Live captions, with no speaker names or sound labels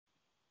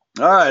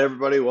All right,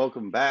 everybody,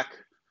 welcome back.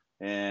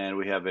 And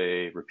we have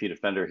a repeat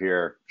offender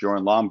here,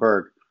 Bjorn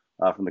Lomborg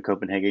from the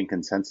Copenhagen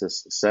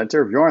Consensus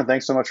Center. Bjorn,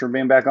 thanks so much for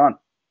being back on.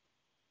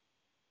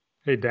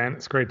 Hey Dan,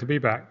 it's great to be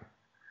back.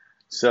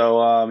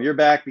 You're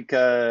back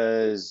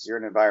because you're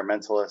an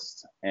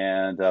environmentalist,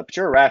 and but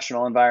you're a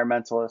rational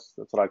environmentalist.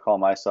 That's what I call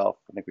myself.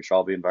 I think we should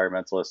all be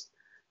environmentalists.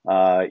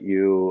 I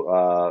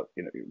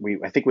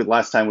think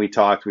last time we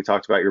talked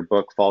about your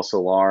book, False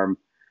Alarm,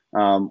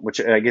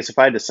 which I guess if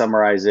I had to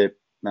summarize it,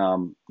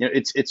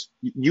 it's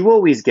you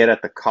always get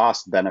at the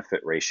cost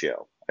benefit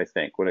ratio. I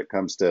think when it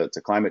comes to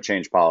climate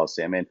change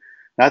policy. I mean,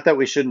 not that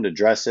we shouldn't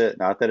address it,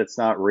 not that it's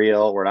not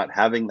real. We're not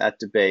having that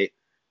debate.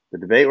 The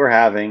debate we're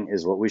having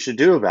is what we should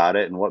do about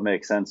it and what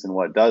makes sense and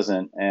what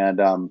doesn't. And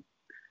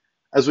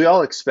as we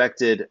all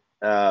expected,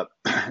 as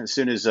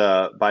soon as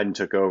Biden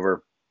took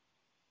over,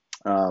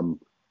 um,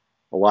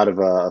 a lot of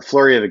a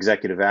flurry of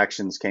executive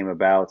actions came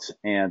about,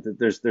 and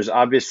there's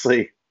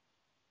obviously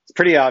it's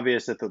pretty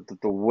obvious that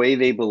the way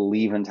they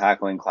believe in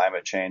tackling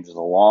climate change is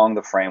along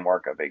the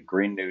framework of a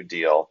Green New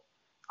Deal,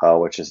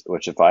 which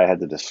if I had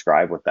to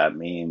describe what that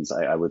means,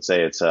 I would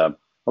say it's a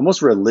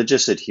almost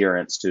religious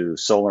adherence to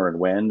solar and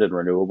wind and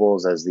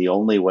renewables as the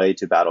only way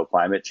to battle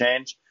climate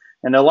change,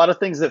 and a lot of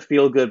things that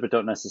feel good but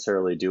don't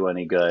necessarily do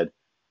any good.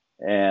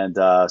 And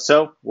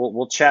so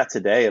we'll chat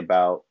today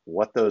about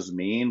what those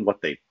mean, what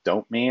they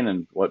don't mean,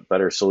 and what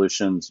better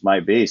solutions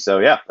might be. So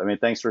yeah, I mean,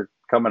 thanks for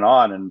coming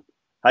on. And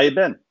how you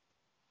been?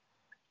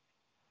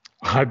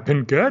 I've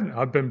been good.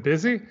 I've been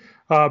busy.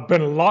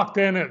 Been locked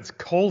in. It's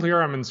cold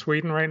here. I'm in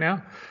Sweden right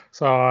now,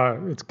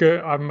 so it's good.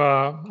 I'm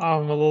a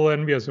little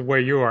envious of where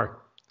you are.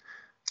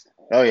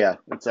 Oh yeah,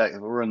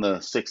 we're in the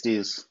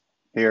 60s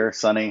here,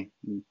 sunny,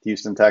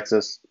 Houston,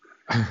 Texas.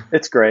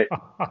 It's great.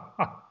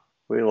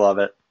 We love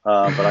it.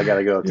 But I got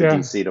to go up to Yeah,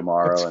 DC it's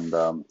tomorrow,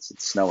 and it's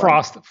snowing.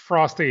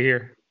 frosty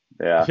here.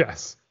 Yeah,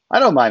 Yes. I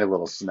don't mind a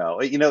little snow.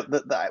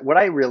 What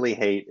I really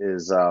hate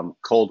is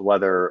cold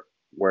weather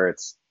where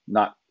it's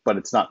not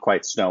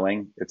quite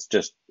snowing. It's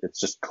just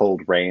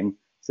cold rain.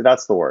 So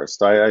that's the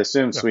worst. I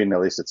assume Yeah. Sweden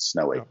at least it's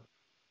snowy, Yeah.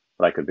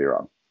 but I could be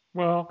wrong.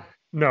 Well,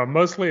 no,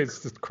 mostly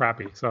it's just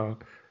crappy. So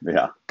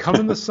Yeah, come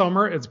in the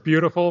summer, it's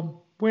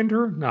beautiful.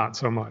 Winter, not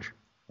so much.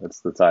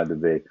 it's the time to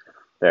be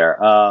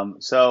there. I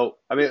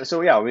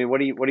mean, what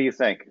do you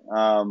think?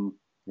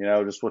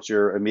 Just what's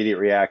your immediate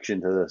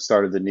reaction to the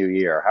start of the new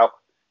year?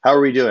 How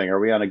are we doing? Are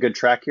we on a good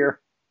track here?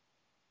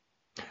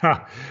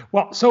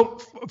 Well, so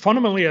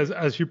fundamentally,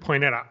 as you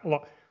pointed out,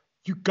 look,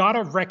 you got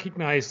to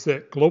recognize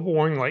that global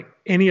warming, like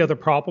any other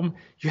problem,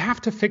 you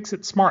have to fix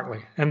it smartly,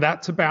 and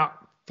that's about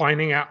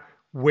finding out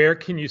where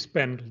can you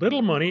spend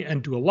little money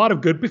and do a lot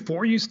of good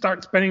before you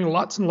start spending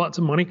lots and lots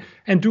of money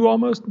and do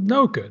almost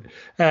no good.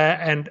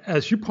 And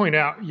as you point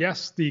out,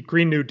 yes, the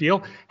Green New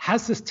Deal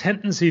has this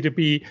tendency to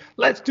be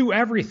let's do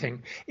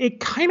everything. It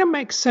kind of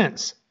makes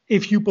sense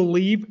if you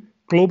believe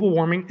global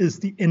warming is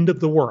the end of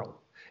the world.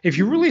 If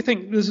you Hmm. really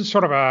think this is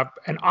sort of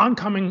an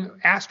oncoming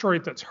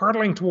asteroid that's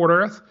hurtling toward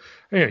Earth,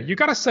 you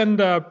got to send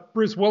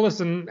Bruce Willis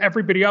and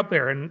everybody up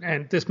there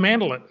and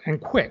dismantle it and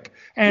quick.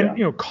 And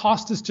Yeah.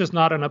 cost is just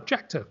not an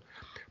objective.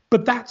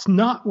 But that's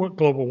not what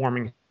global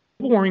warming is.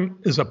 Global warming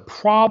is a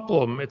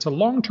problem. It's a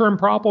long-term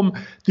problem.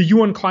 The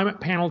UN climate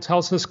panel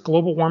tells us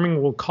global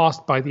warming will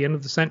cost by the end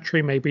of the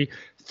century maybe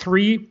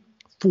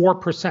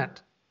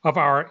 3-4% of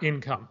our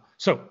income.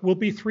 So we'll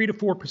be 3 to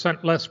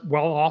 4% less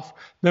well off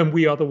than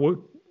we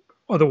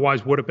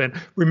otherwise would have been.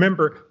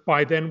 Remember,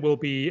 by then we'll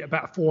be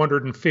about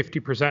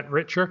 450%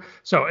 richer.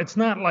 So it's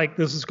not like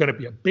this is going to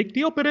be a big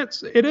deal, but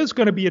it is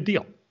going to be a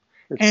deal.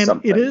 It's And it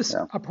something. is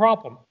Yeah. a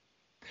problem.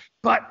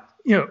 But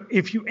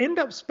if you end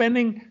up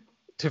spending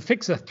to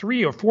fix a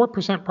 3 or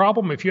 4%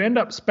 problem, if you end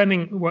up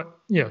spending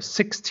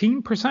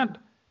 16%,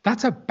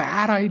 that's a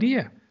bad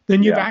idea.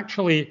 Then you've Yeah.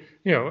 actually,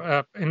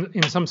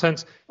 in some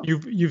sense,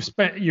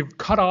 you've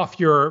cut off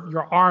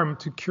your arm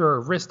to cure a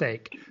wrist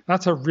ache.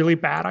 That's a really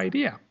bad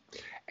idea.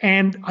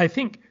 And I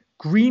think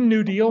Green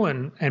New Deal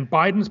and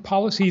Biden's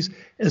policies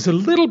is a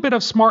little bit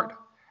of smart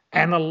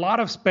and a lot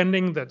of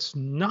spending that's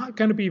not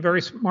going to be very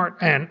smart,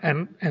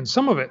 and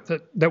some of it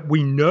that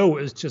we know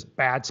is just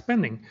bad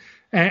spending.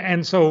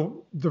 And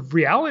so the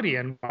reality,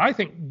 and I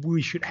think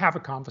we should have a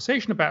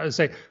conversation about, is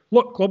say,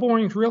 look, global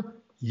warming is real.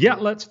 Yeah,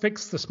 let's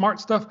fix the smart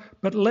stuff,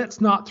 but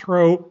let's not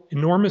throw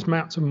enormous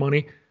amounts of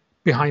money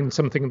behind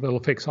something that'll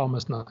fix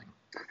almost nothing.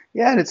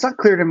 Yeah, and it's not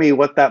clear to me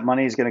what that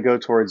money is going to go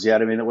towards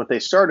yet. I mean, what they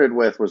started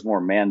with was more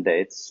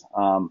mandates.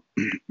 You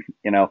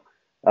know,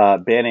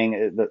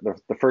 banning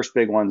the first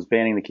big ones,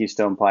 banning the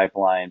Keystone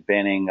Pipeline,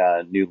 banning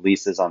new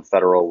leases on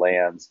federal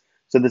lands.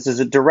 So this is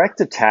a direct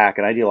attack,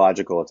 an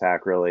ideological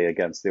attack, really,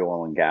 against the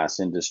oil and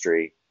gas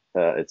industry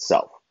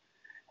itself.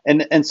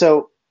 And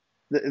so,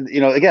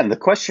 again, the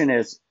question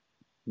is,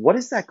 what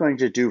is that going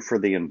to do for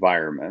the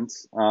environment?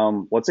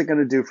 What's it going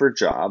to do for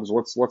jobs?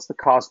 What's the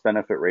cost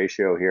benefit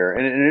ratio here?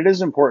 And it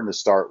is important to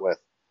start with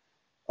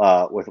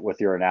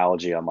your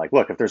analogy on like,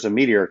 look, if there's a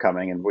meteor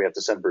coming and we have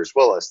to send Bruce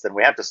Willis, then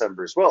we have to send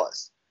Bruce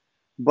Willis.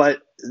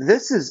 But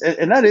this is,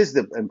 and that is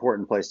the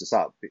important place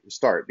to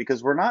start,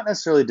 because we're not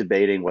necessarily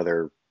debating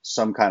whether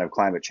some kind of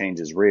climate change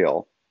is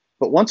real.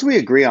 But once we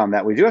agree on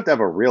that, we do have to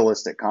have a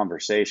realistic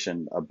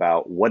conversation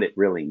about what it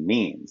really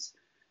means.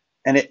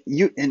 And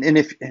and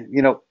if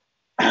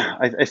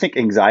I think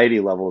anxiety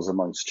levels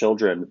amongst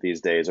children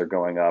these days are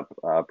going up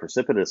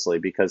precipitously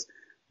because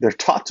they're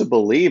taught to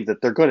believe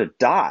that they're going to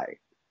die.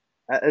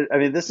 I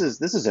mean, this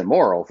is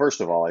immoral.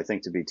 First of all, I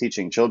think, to be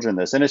teaching children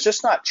this, and it's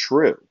just not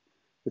true.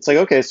 It's like,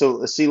 okay, so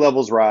the sea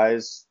levels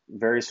rise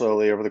very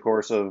slowly over the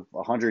course of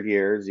 100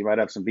 years. You might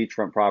have some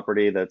beachfront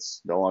property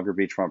that's no longer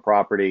beachfront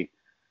property.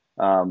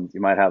 You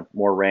might have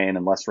more rain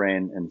and less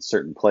rain in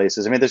certain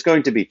places. I mean, there's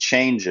going to be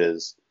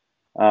changes,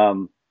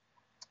 um,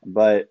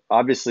 but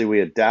obviously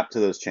we adapt to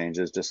those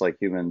changes just like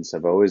humans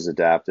have always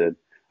adapted.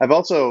 I've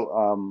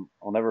also,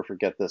 I'll never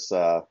forget this.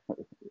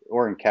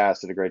 Oren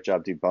Cass did a great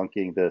job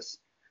debunking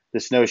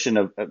this notion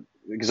of,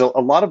 because a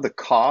lot of the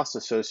costs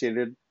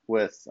associated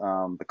with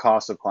the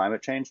cost of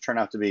climate change turn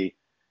out to be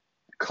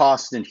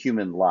cost in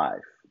human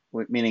life,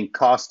 meaning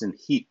cost in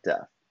heat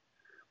death.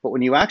 But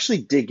when you actually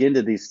dig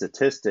into these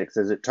statistics,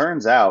 as it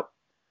turns out,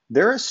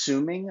 they're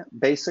assuming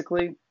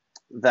basically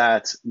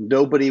that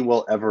nobody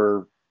will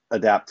ever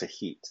adapt to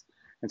heat.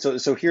 And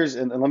so here's,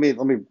 and let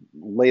me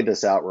lay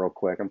this out real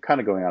quick. I'm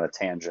kind of going on a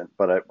tangent,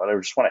 but I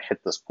just want to hit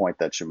this point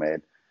that you made.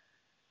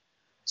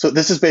 So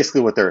this is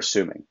basically what they're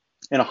assuming.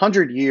 In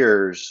 100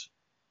 years,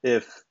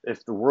 if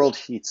the world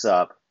heats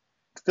up,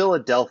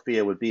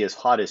 Philadelphia would be as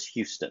hot as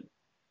Houston.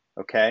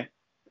 Okay.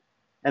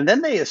 And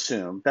then they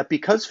assume that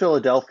because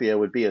Philadelphia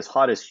would be as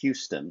hot as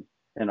Houston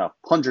in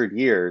 100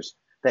 years,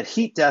 that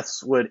heat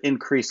deaths would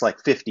increase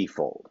like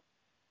 50-fold.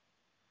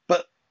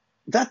 But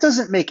that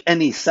doesn't make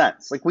any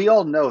sense. Like, we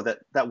all know that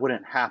that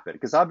wouldn't happen,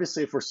 because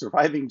obviously if we're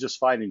surviving just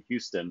fine in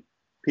Houston,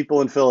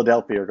 people in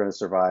Philadelphia are going to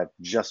survive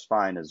just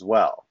fine as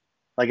well.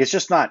 Like, it's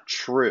just not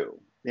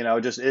true.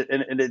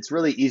 And it's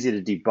really easy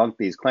to debunk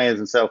these claims.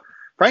 And so,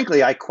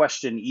 frankly, I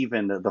question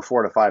even the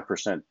 4 to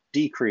 5%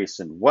 decrease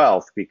in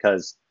wealth,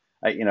 because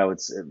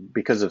it's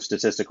because of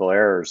statistical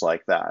errors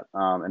like that,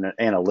 and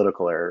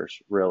analytical errors,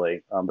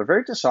 really. They're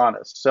very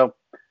dishonest. So,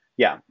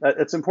 yeah,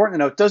 it's important to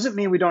know. It doesn't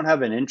mean we don't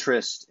have an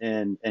interest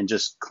in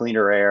just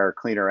cleaner air,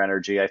 cleaner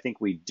energy. I think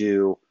we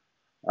do,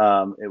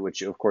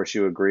 which of course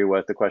you agree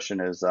with. The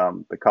question is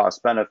the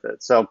cost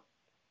benefit. So,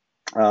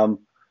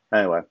 um,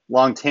 anyway,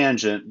 long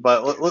tangent,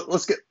 but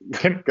let's get go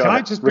Can I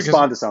ahead, just, because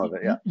respond to some of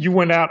it. Yeah. you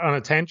went out on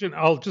a tangent,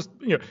 I'll just,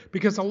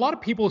 because a lot of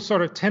people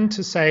sort of tend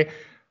to say,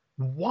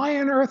 why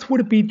on earth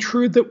would it be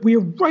true that we're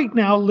right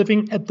now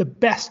living at the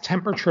best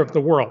temperature of the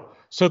world,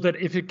 so that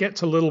if it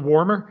gets a little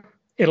warmer,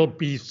 it'll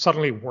be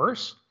suddenly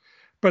worse?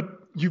 But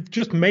you've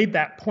just made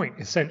that point,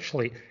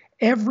 essentially.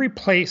 Every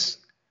place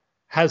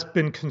has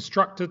been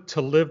constructed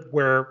to live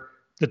where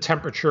the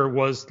temperature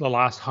was the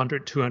last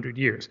 100, 200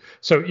 years.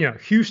 So,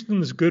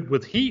 Houston's good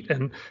with heat,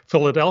 and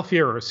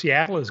Philadelphia or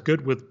Seattle is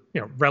good with,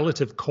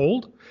 relative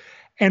cold.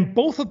 And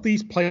both of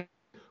these places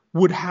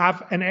would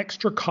have an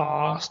extra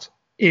cost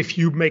if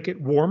you make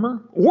it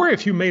warmer or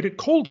if you made it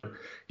colder.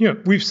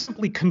 We've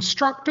simply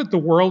constructed the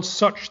world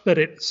such that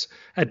it's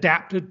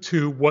adapted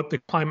to what the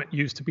climate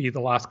used to be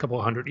the last couple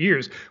of 100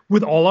 years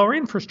with all our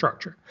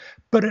infrastructure.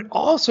 But it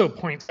also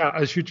points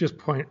out, as you just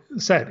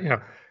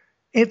said,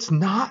 it's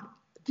not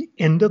the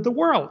end of the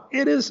world.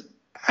 It is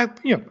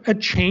a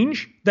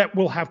change that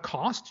will have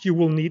costs. You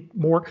will need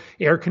more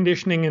air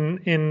conditioning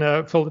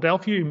in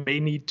Philadelphia. You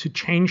may need to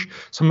change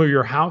some of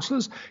your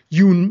houses.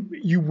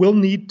 You will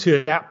need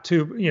to adapt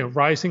to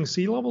rising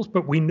sea levels,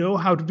 but we know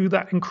how to do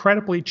that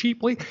incredibly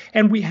cheaply,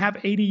 and we have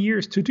 80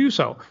 years to do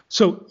so.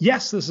 So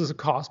yes, this is a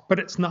cost, but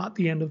it's not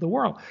the end of the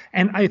world.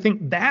 And I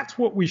think that's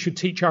what we should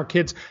teach our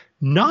kids,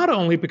 not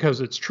only because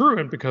it's true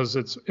and because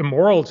it's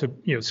immoral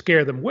to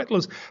scare them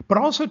witless, but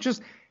also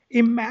just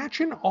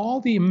imagine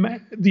all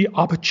the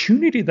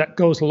opportunity that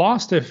goes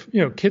lost if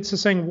kids are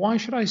saying, why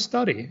should I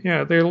study?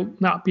 There'll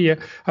not be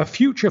a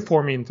future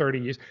for me in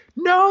 30 years.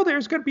 No,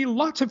 there's going to be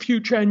lots of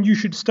future, and you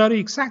should study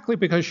exactly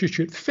because you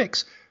should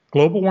fix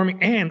global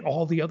warming and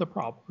all the other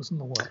problems in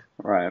the world.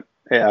 Right.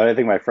 Yeah, I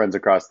think my friends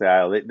across the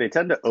aisle, they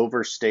tend to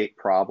overstate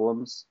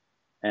problems,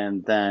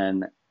 and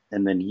then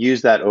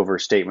use that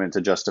overstatement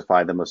to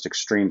justify the most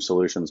extreme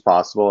solutions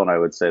possible. And I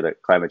would say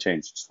that climate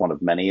change is just one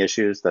of many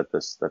issues that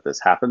this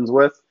happens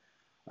with.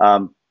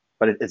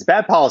 But it's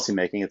bad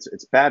policymaking.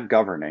 It's bad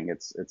governing.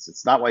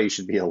 It's not why you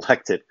should be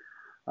elected.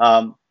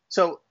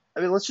 So I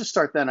mean, let's just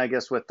start then, I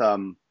guess, with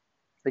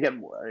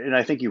again, and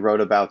I think you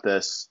wrote about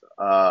this.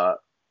 Joe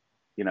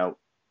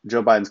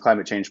Biden's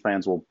climate change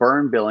plans will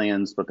burn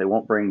billions, but they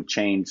won't bring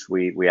change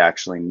we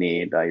actually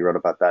need. You wrote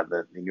about that in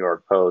the New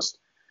York Post.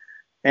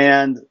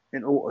 And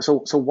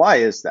so why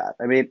is that?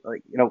 I mean,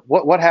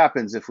 what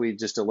happens if we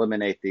just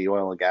eliminate the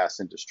oil and gas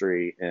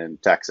industry in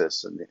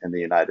Texas and in the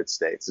United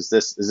States? Is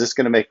this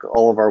going to make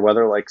all of our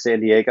weather like San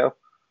Diego?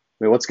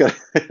 I mean, what's going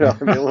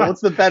what's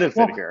the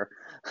benefit here?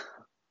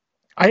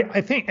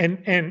 I think,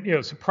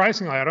 and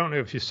surprisingly, I don't know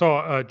if you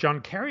saw,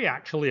 John Kerry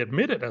actually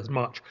admitted as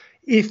much.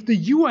 If the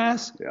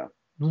U.S.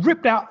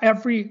 ripped out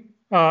every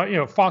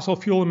fossil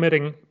fuel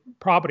emitting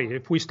property,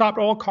 if we stopped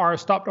all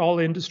cars, stopped all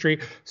industry,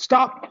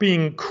 stopped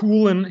being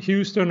cool in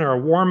Houston or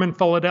warm in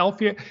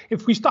Philadelphia,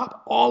 if we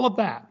stopped all of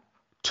that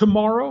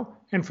tomorrow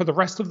and for the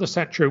rest of the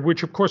century,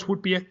 which of course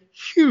would be a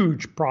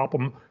huge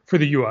problem for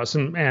the US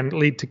and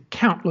lead to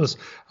countless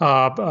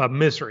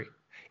misery.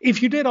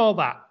 If you did all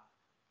that,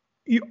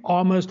 you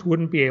almost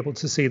wouldn't be able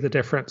to see the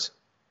difference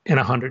in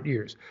 100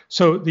 years.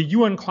 So the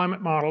UN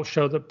climate model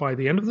showed that by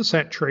the end of the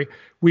century,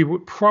 we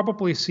would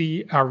probably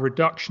see a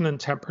reduction in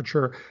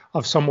temperature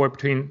of somewhere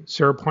between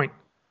 0.1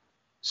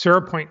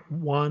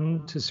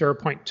 to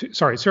 0.2 to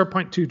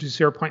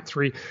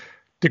 0.3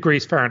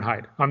 degrees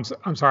Fahrenheit. I'm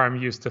sorry, I'm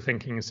used to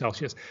thinking in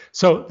Celsius.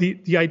 So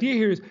the idea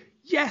here is,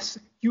 yes,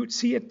 you would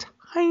see a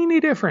tiny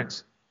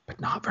difference, but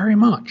not very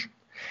much.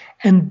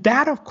 And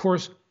that, of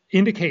course,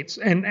 indicates,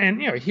 and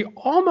he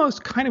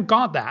almost kind of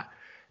got that.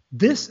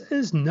 This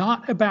is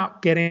not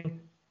about getting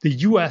the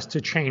US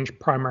to change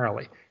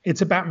primarily.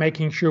 It's about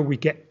making sure we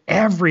get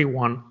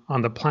everyone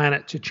on the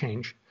planet to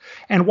change.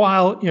 And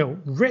while,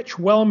 rich,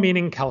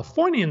 well-meaning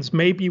Californians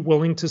may be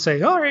willing to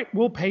say, all right,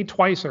 we'll pay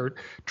twice or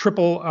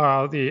triple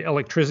the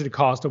electricity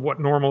cost of what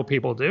normal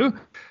people do,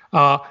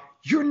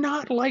 you're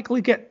not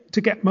likely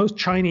to get most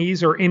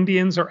Chinese or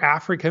Indians or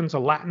Africans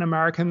or Latin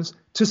Americans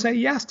to say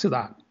yes to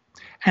that.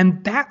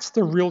 And that's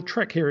the real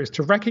trick here, is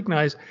to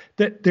recognize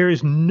that there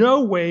is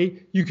no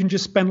way you can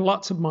just spend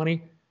lots of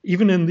money,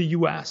 even in the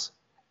US,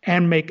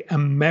 and make a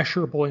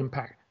measurable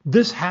impact.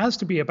 This has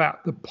to be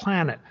about the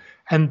planet.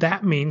 And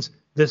that means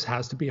this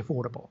has to be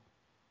affordable.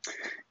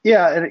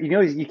 Yeah, and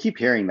you keep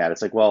hearing that.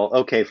 It's like, well,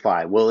 okay,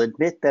 fine. We'll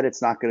admit that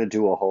it's not going to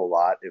do a whole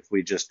lot if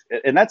we just,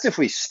 and that's if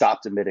we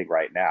stopped emitting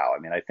right now. I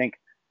mean, I think,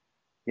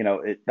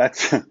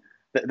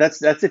 that's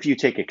that's if you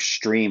take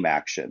extreme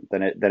action,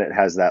 then it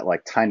has that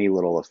like tiny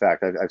little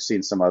effect. I've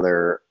seen some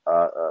other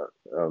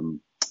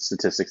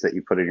statistics that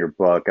you put in your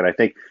book, and I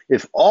think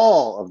if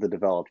all of the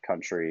developed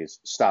countries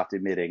stopped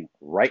emitting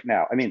right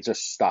now, I mean,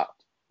 just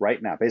stopped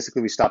right now,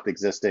 basically we stopped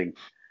existing,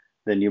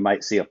 then you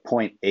might see a zero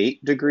point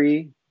 0.8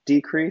 degree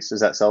decrease.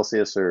 Is that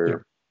Celsius or?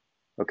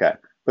 Yeah. Okay?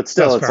 But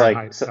still, That's it's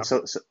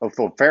Fahrenheit. like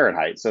for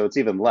Fahrenheit, so it's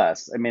even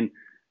less. I mean,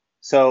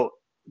 so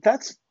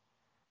that's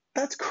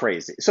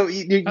crazy. So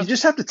you That's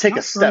just have to take a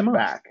not very step much.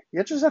 back.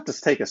 You just have to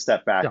take a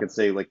step back Yeah. and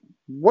say, like,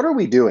 what are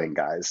we doing,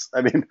 guys?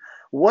 I mean,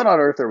 what on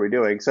earth are we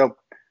doing? So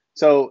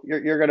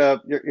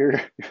you're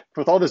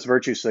with all this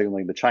virtue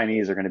signaling, the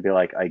Chinese are gonna be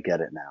like, I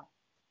get it now.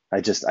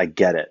 I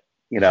get it.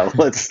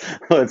 Let's.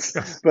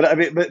 Yes. But I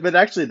mean, but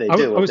actually they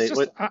do I what was they just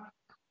what.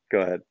 Go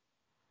ahead.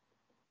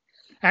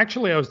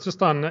 Actually, I was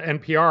just on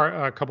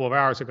NPR a couple of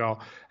hours ago,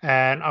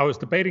 and I was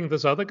debating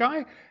this other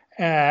guy,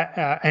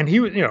 and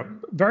he was,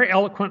 very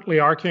eloquently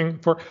arguing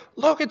for,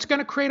 look, it's going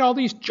to create all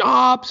these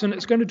jobs, and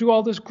it's going to do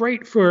all this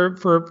great for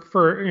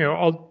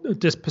all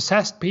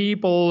dispossessed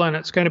people, and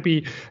it's going to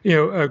be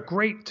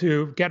great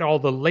to get all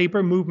the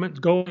labor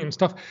movement going and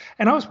stuff.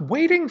 And I was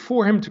waiting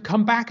for him to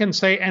come back and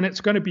say, and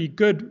it's going to be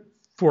good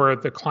for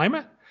the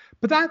climate.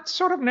 But that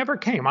sort of never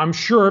came. I'm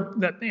sure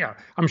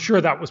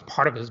that was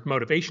part of his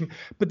motivation.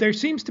 But there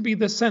seems to be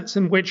this sense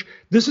in which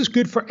this is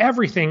good for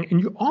everything,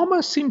 and you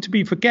almost seem to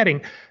be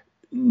forgetting,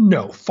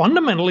 no,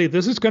 fundamentally,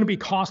 this is going to be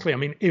costly. I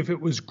mean, if it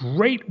was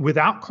great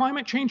without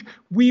climate change,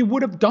 we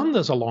would have done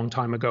this a long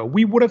time ago.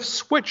 We would have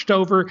switched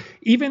over,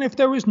 even if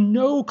there was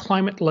no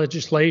climate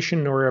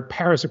legislation or a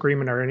Paris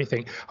Agreement or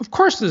anything. Of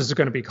course, this is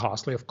going to be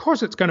costly. Of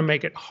course, it's going to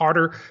make it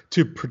harder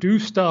to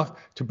produce stuff,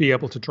 to be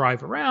able to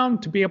drive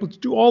around, to be able to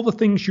do all the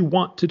things you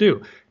want to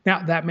do.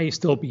 Now, that may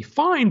still be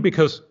fine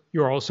because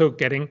you're also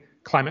getting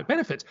climate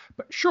benefits.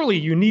 But surely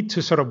you need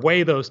to sort of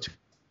weigh those to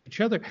each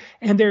other.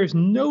 And there is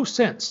no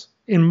sense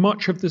in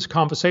much of this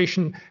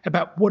conversation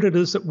about what it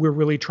is that we're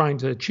really trying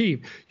to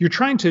achieve. You're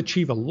trying to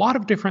achieve a lot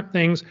of different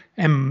things,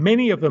 and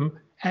many of them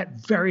at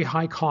very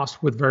high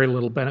cost with very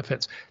little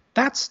benefits.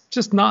 That's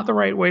just not the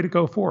right way to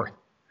go forward.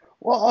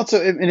 Well,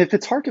 also, and if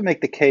it's hard to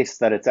make the case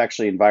that it's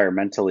actually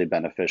environmentally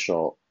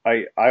beneficial,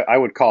 I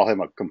would call him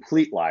a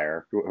complete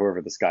liar,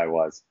 whoever this guy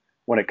was,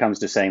 when it comes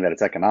to saying that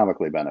it's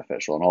economically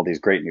beneficial and all these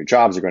great new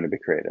jobs are going to be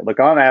created. Look,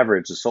 on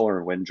average, a solar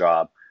and wind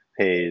job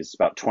pays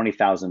about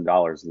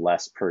 $20,000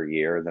 less per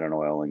year than an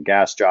oil and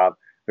gas job.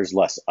 There's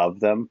less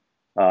of them.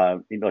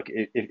 Look,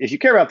 if you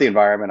care about the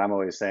environment, I'm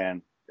always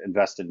saying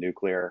invest in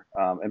nuclear.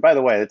 And by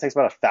the way, it takes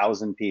about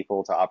 1,000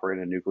 people to operate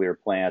a nuclear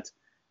plant.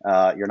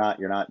 You're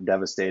not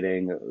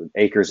devastating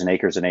acres and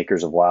acres and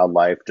acres of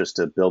wildlife just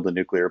to build a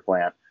nuclear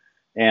plant.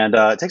 And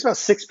it takes about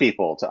 6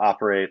 people to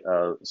operate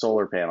a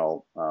solar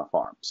panel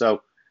farm.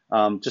 So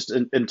just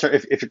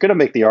if you're going to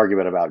make the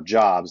argument about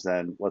jobs,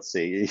 then let's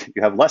see,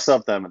 you have less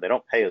of them and they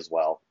don't pay as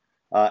well.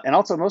 And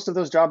also, most of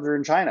those jobs are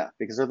in China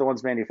because they're the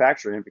ones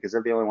manufacturing it, because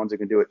they're the only ones who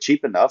can do it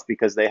cheap enough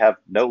because they have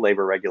no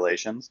labor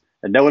regulations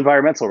and no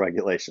environmental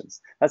regulations.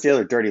 That's the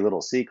other dirty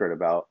little secret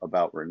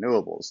about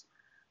renewables.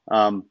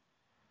 Um,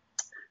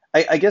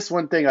 I guess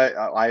one thing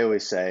I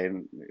always say,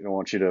 and I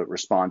want you to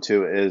respond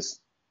to, is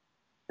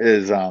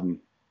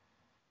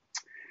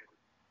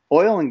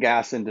oil and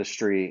gas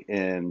industry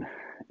in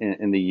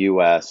the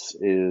U.S.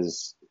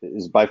 is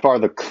is by far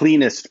the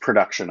cleanest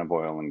production of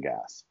oil and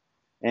gas.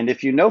 And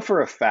if you know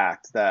for a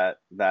fact that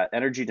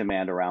energy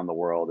demand around the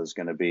world is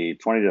going to be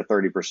 20 to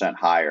 30%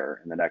 higher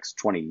in the next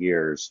 20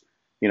 years,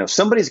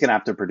 somebody's going to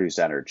have to produce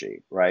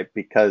energy, right?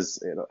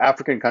 Because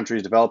African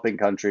countries, developing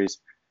countries,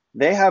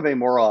 they have a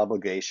moral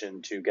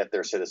obligation to get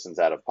their citizens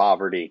out of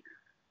poverty.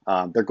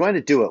 They're going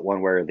to do it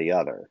one way or the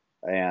other.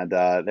 And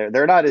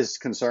they're not as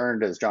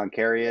concerned as John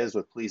Kerry is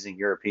with pleasing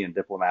European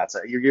diplomats.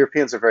 Your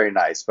Europeans are very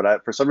nice,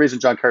 but for some reason,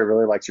 John Kerry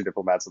really likes your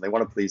diplomats, and they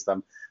want to please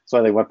them. That's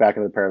why they went back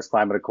into the Paris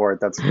Climate Accord.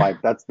 That's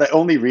the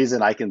only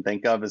reason I can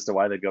think of as to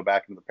why they go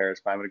back into the Paris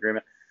Climate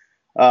Agreement.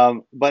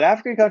 But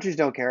African countries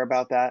don't care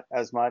about that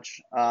as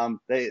much.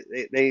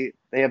 They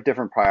have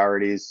different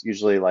priorities,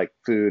 usually like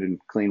food and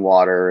clean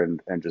water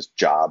and just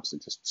jobs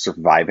and just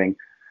surviving.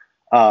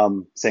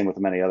 Same with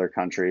many other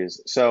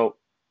countries. So,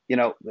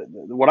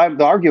 the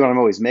argument I'm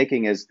always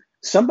making is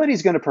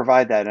somebody's going to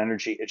provide that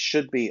energy. It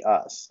should be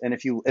us. And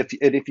if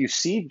you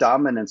cede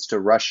dominance to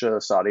Russia,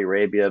 Saudi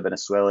Arabia,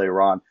 Venezuela,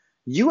 Iran,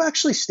 you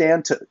actually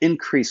stand to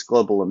increase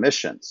global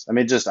emissions. I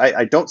mean,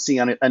 I don't see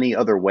any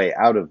other way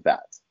out of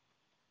that.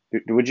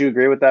 Would you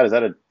agree with that? Is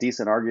that a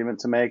decent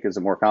argument to make? Is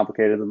it more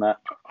complicated than that?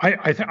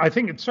 I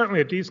think it's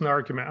certainly a decent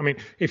argument. I mean,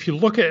 if you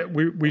look at,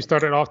 we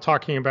started off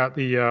talking about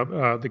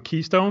the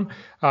Keystone,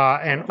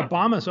 and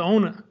Obama's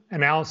own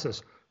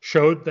analysis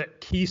showed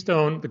that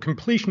the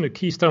completion of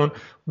Keystone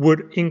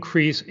would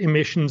increase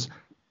emissions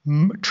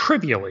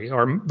trivially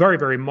or very,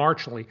 very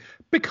marginally,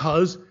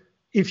 because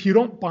if you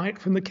don't buy it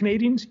from the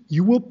Canadians,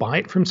 you will buy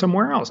it from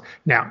somewhere else.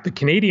 Now, the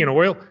Canadian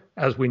oil,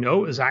 as we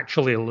know, is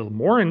actually a little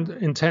more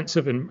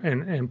intensive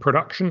in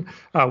production,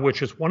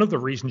 which is one of the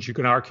reasons you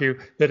can argue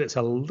that it's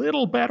a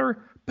little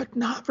better, but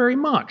not very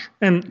much.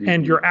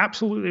 And you're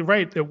absolutely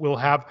right that we'll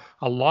have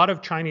a lot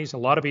of Chinese, a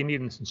lot of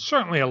Indians, and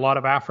certainly a lot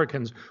of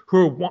Africans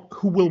who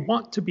will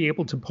want to be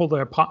able to pull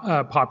their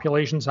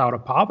populations out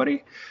of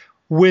poverty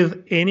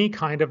with any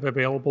kind of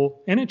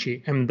available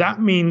energy. And that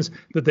means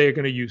that they're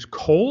going to use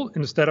coal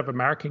instead of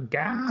American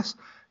gas.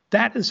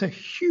 That is a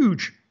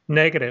huge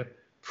negative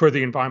for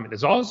the environment.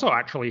 It's also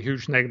actually a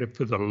huge negative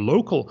for the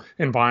local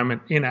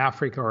environment in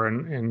Africa or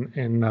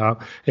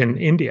in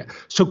India.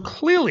 So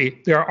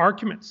clearly, there are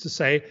arguments to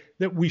say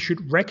that we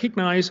should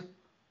recognize,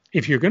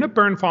 if you're going to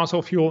burn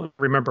fossil fuel,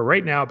 remember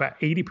right now about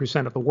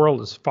 80% of the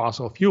world is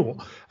fossil fuel.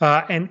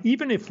 And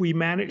even if we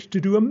manage to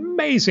do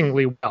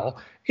amazingly well,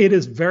 it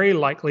is very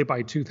likely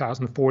by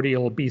 2040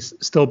 it'll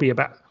still be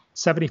about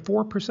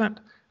 74%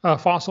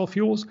 fossil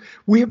fuels.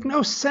 We have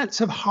no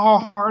sense of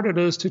how hard it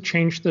is to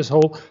change this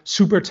whole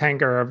super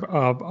tanker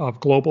of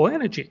global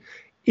energy.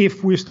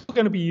 If we're still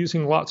going to be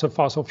using lots of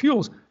fossil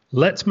fuels,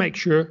 let's make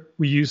sure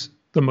we use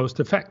the most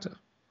effective.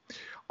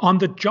 On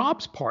the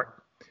jobs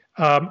part,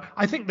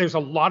 I think there's a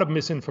lot of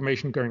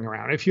misinformation going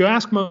around. If you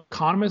ask most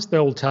economists,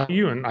 they'll tell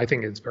you, and I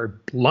think it's very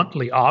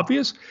bluntly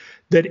obvious,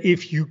 that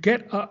if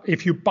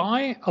you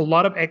buy a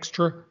lot of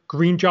extra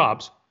green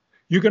jobs,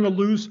 you're going to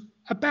lose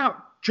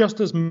about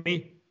just as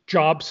many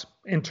jobs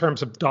in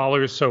terms of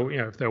dollars. So,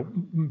 if they're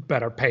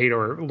better paid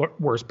or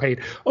worse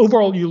paid,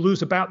 overall, you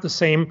lose about the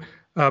same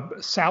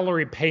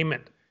salary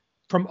payment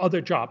from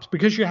other jobs,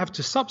 because you have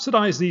to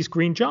subsidize these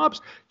green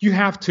jobs. You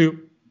have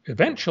to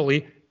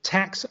eventually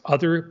tax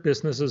other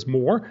businesses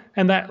more,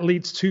 and that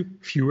leads to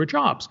fewer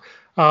jobs.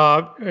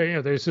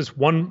 There's this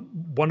one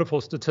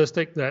wonderful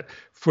statistic that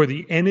for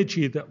the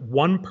energy that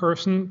one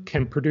person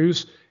can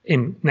produce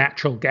in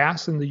natural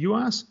gas in the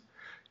US,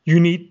 you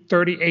need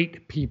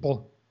 38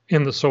 people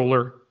in the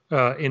solar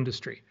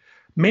industry.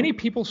 Many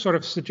people sort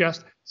of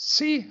suggest,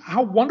 see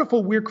how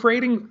wonderful, we're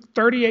creating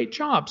 38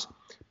 jobs.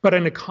 But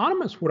an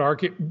economist would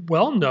argue,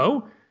 well,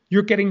 no,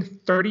 you're getting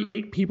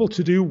 38 people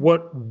to do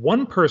what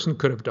one person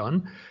could have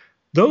done.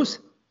 Those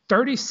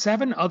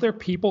 37 other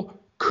people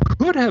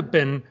could have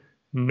been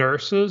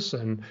nurses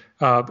and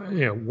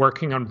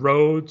working on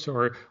roads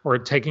or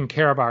taking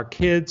care of our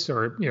kids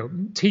or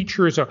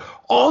teachers or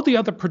all the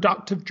other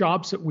productive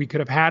jobs that we could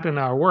have had in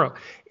our world.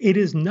 It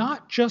is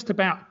not just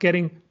about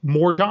getting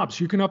more jobs.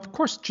 You can, of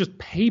course, just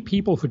pay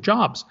people for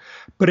jobs.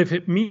 But if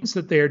it means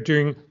that they are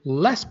doing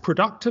less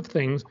productive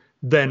things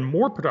than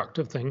more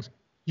productive things,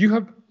 you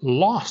have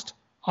lost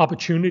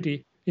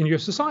opportunity in your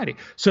society.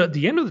 So at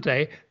the end of the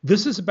day,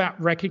 this is about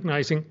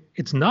recognizing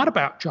it's not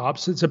about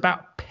jobs. It's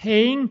about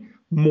paying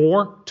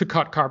more to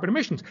cut carbon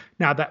emissions.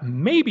 Now, that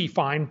may be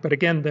fine, but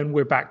again, then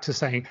we're back to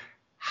saying,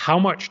 how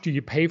much do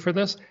you pay for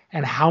this,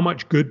 and how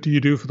much good do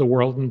you do for the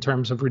world in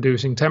terms of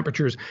reducing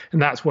temperatures?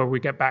 And that's where we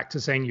get back to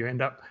saying you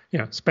end up,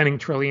 spending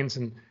trillions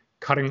and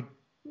cutting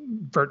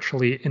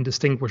virtually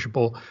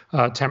indistinguishable,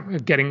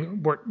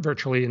 getting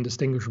virtually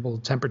indistinguishable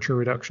temperature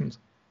reductions.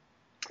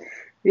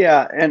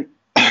 Yeah, and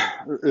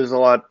there's a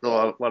lot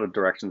of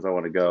directions I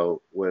want to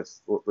go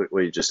with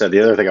what you just said. The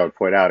other thing I would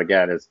point out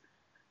again is,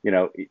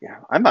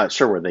 I'm not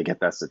sure where they get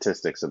that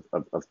statistics of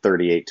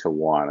 38 to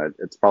 1.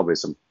 It's probably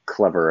some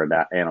clever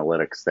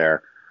analytics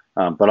there.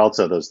 But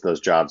also those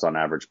jobs on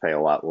average pay a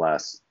lot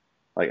less,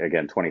 like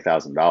again,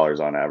 $20,000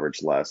 on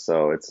average less.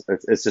 So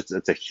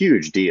it's a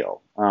huge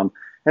deal.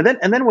 And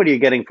then what are you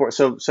getting for?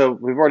 So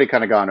we've already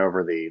kind of gone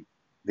over the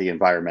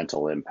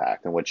environmental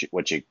impact and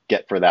what you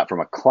get for that from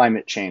a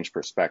climate change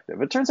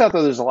perspective. It turns out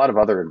though there's a lot of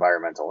other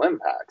environmental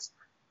impacts.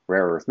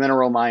 Rare earth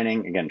mineral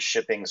mining, again,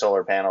 shipping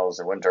solar panels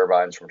and wind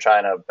turbines from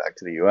China back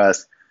to the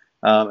U.S.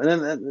 And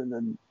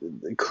then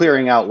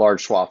clearing out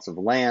large swaths of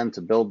land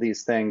to build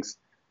these things.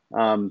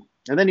 And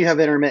then you have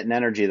intermittent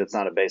energy that's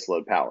not a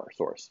baseload power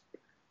source.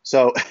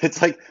 So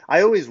it's like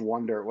I always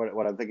wonder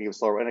what I'm thinking of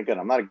solar. And again,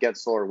 I'm not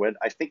against solar wind.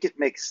 I think it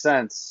makes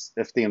sense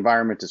if the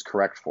environment is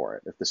correct for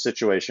it, if the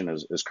situation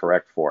is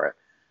correct for it,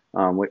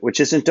 which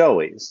isn't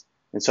always.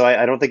 And so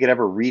I don't think it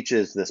ever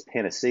reaches this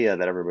panacea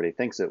that everybody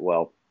thinks it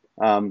will.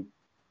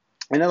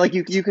 And then, like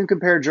you can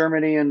compare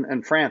Germany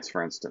and France,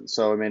 for instance.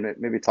 So I mean,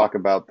 maybe talk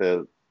about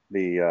the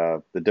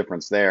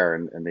difference there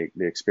and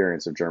the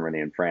experience of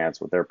Germany and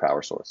France with their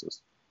power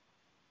sources.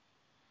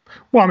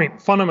 Well, I mean,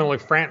 fundamentally,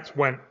 France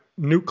went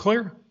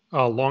nuclear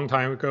a long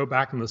time ago,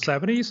 back in the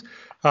 70s,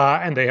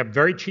 and they have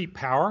very cheap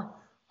power.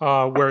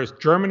 Whereas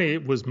Germany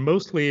was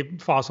mostly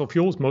fossil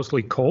fuels,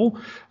 mostly coal,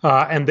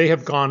 and they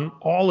have gone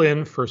all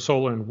in for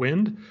solar and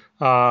wind.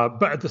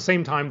 But at the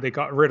same time, they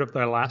got rid of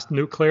their last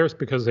nuclears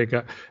because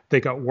they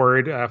got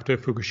worried after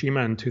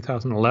Fukushima in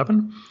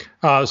 2011.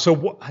 So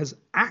what has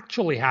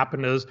actually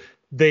happened is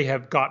they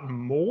have gotten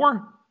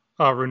more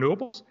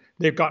renewables.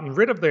 They've gotten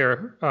rid of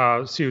their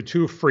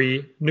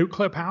CO2-free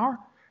nuclear power.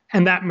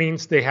 And that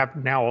means they have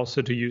now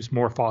also to use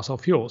more fossil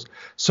fuels.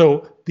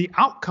 So the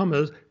outcome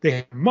is they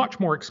have much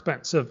more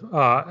expensive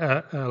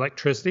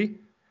electricity,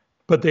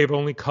 but they've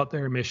only cut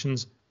their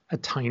emissions a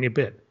tiny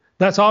bit.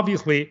 That's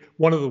obviously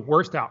one of the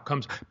worst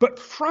outcomes. But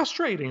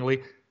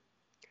frustratingly,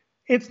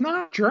 it's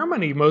not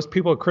Germany most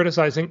people are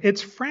criticizing,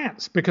 it's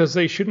France, because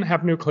they shouldn't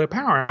have nuclear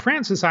power.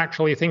 France is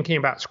actually thinking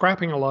about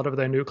scrapping a lot of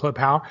their nuclear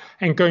power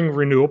and going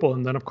renewable.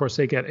 And then, of course,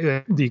 they get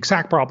the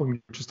exact problem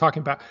you're just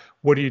talking about.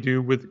 What do you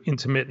do with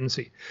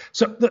intermittency?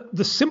 So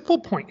the simple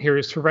point here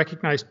is to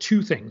recognize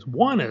two things.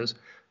 One is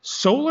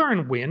solar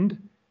and wind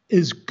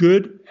is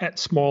good at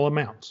small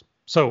amounts.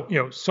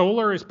 So,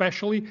 solar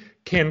especially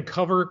can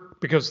cover,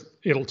 because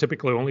it'll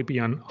typically only be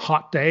on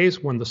hot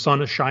days when the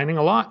sun is shining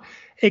a lot,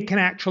 it can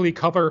actually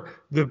cover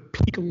the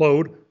peak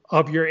load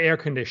of your air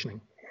conditioning.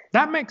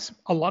 That makes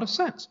a lot of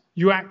sense.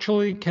 You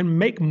actually can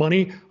make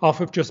money off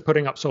of just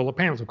putting up solar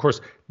panels. Of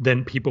course,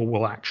 then people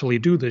will actually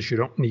do this. You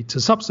don't need to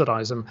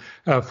subsidize them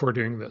for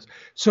doing this.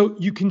 So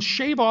you can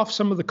shave off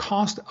some of the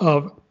cost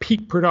of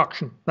peak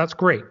production. That's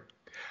great.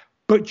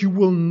 But you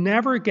will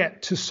never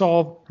get to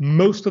solve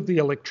most of the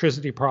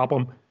electricity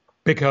problem,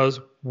 because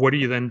what do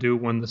you then do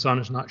when the sun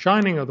is not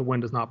shining or the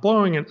wind is not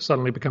blowing and it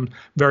suddenly becomes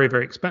very,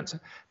 very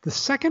expensive? The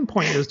second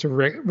point is to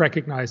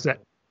recognize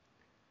that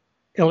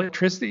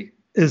electricity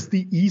is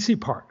the easy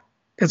part.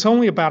 It's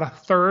only about a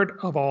third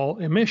of all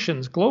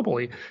emissions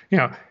globally.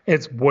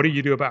 It's what do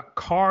you do about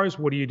cars?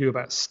 What do you do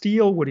about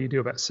steel? What do you do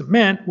about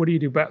cement? What do you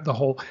do about the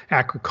whole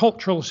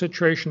agricultural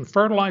situation,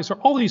 fertilizer,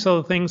 all these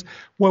other things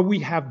where we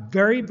have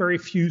very, very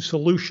few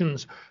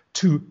solutions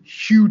to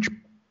huge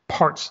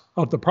parts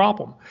of the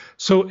problem.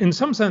 So in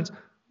some sense,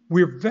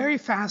 we're very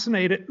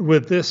fascinated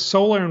with this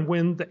solar and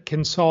wind that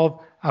can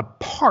solve a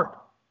part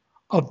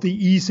of the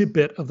easy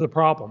bit of the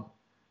problem.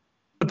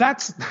 But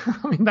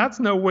that's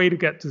no way to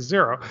get to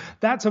zero.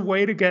 That's a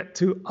way to get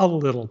to a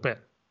little bit.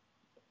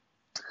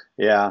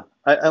 Yeah,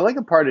 I like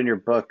a part in your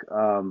book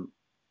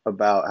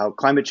about how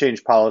climate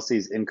change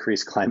policies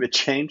increase climate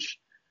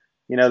change.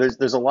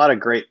 There's a lot of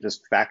great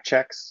just fact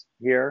checks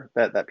here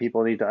that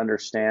people need to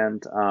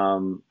understand. I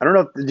don't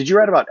know. Did you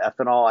write about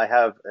ethanol? I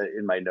have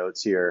in my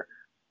notes here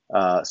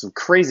some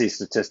crazy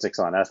statistics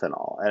on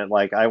ethanol, and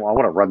I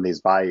want to run these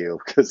by you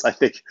because I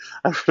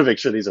want to make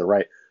sure these are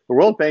right. The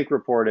World Bank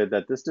reported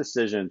that this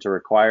decision to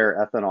require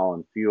ethanol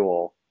in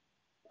fuel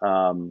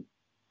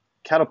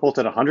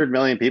catapulted 100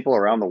 million people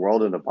around the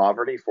world into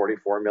poverty,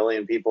 44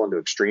 million people into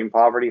extreme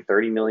poverty,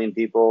 30 million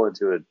people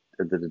into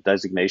the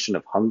designation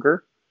of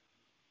hunger.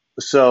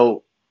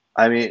 So,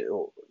 I mean,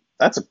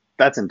 that's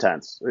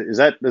intense. Does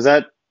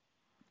that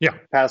Yeah.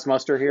 pass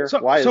muster here?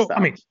 Why is that? I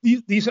mean,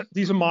 these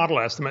are model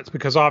estimates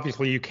because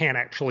obviously you can't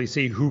actually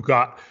see who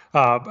got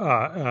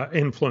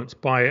influenced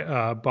by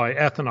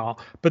ethanol.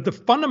 But the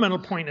fundamental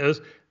point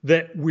is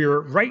that we're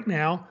right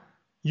now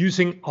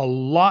using a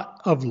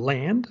lot of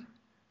land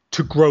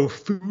to grow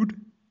food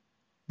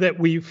that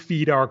we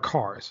feed our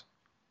cars.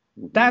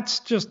 That's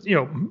just,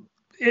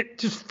 it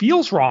just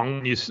feels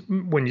wrong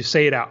when you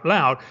say it out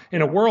loud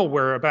in a world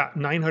where about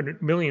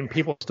 900 million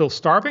people are still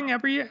starving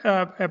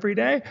every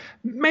day.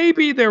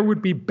 Maybe there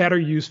would be better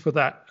use for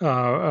that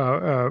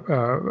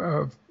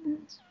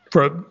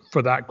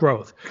for that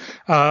growth.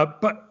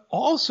 But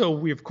also,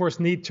 we of course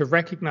need to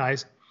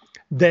recognize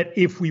that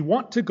if we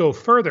want to go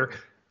further,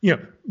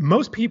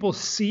 most people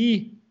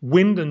see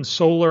wind and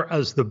solar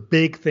as the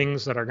big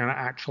things that are going to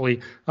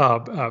actually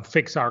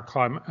fix our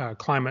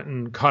climate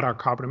and cut our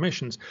carbon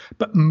emissions.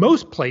 But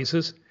most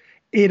places,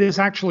 it is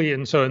actually,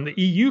 and so in the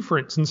EU, for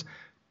instance,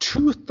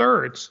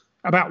 2/3,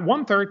 about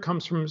 1/3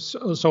 comes from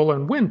solar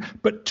and wind,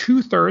 but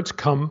 2/3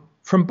 come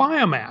from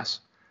biomass.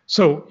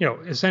 So,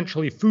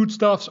 essentially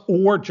foodstuffs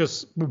or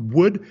just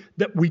wood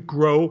that we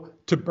grow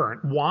to burn.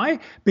 Why?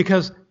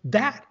 Because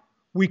that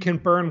we can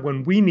burn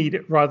when we need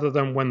it rather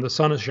than when the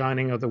sun is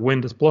shining or the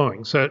wind is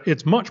blowing. So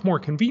it's much more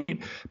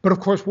convenient. But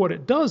of course, what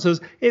it does is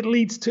it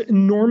leads to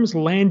enormous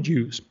land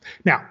use.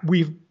 Now,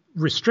 we've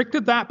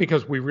restricted that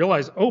because we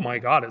realize, oh my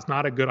God, it's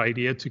not a good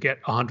idea to get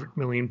 100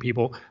 million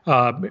people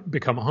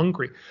become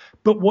hungry.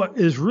 But what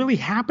is really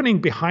happening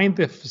behind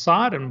the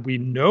facade, and we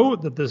know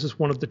that this is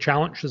one of the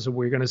challenges that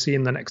we're going to see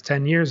in the next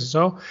 10 years or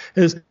so,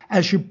 is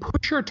as you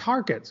push your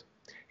targets,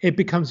 it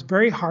becomes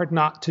very hard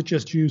not to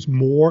just use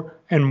more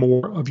and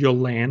more of your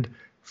land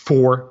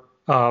for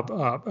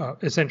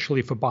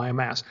essentially for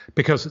biomass,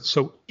 because it's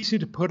so easy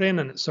to put in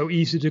and it's so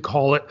easy to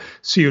call it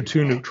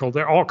CO2 neutral.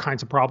 There are all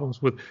kinds of problems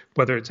with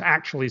whether it's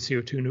actually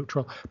CO2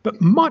 neutral,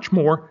 but much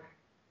more,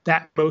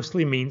 that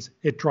mostly means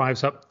it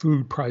drives up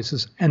food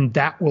prices, and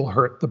that will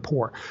hurt the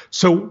poor.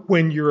 So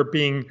when you're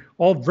being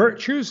all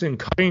virtues in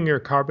cutting your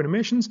carbon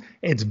emissions,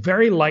 it's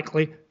very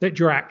likely that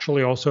you're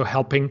actually also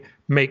helping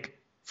make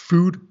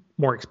food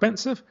more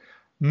expensive,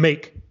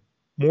 make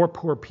more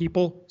poor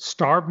people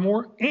starve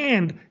more,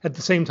 and at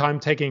the same time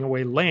taking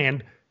away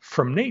land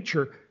from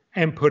nature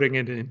and putting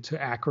it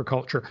into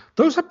agriculture.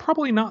 Those are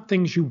probably not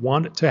things you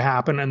want it to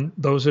happen, and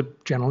those are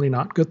generally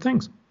not good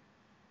things.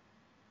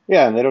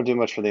 Yeah, and they don't do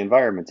much for the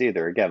environment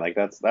either. Again, like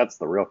that's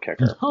the real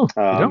kicker. No,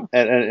 you don't.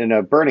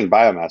 And burning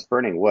biomass,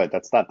 burning wood,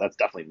 that's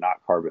definitely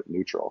not carbon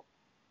neutral.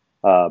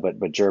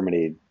 But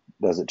Germany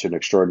does it to an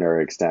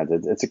extraordinary extent.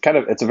 It's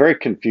a very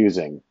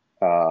confusing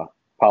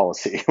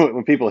policy.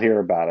 When people hear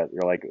about it,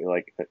 you're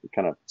like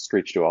kind of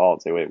screech to a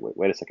halt and say,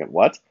 wait a second,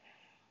 what?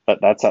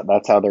 That's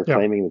how they're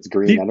claiming it's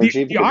green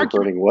energy because you're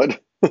burning wood.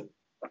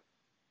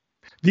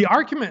 The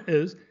argument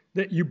is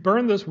that you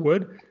burn this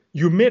wood,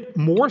 you emit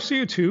more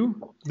CO2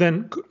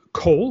 than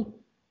coal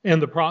in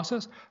the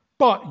process,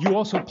 but you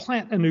also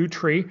plant a new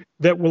tree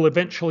that will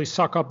eventually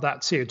suck up that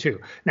CO2.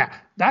 Now,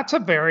 that's a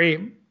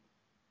very,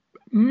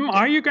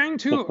 are you going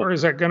to, or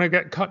is it going to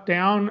get cut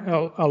down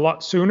a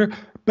lot sooner?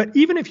 But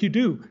even if you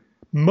do,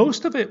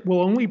 most of it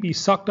will only be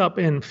sucked up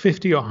in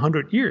 50 or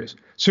 100 years.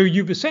 So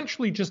you've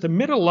essentially just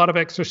emitted a lot of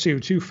extra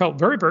CO2, felt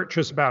very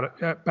virtuous about it,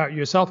 about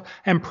yourself,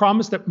 and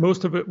promised that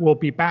most of it will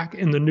be back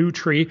in the new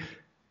tree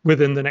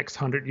within the next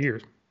 100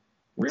 years.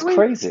 Really? It's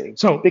crazy.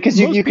 So because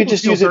you could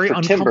just use it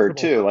for timber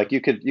too. Like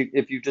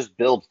if you just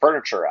build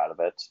furniture out of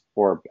it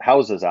or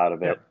houses out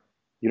of it,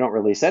 you don't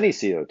release any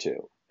CO2.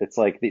 It's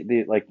like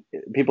like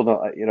people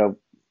don't,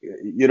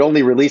 it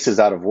only releases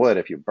out of wood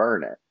if you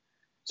burn it.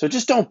 So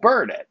just don't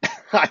burn it.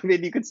 I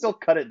mean, you could still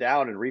cut it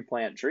down and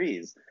replant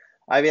trees.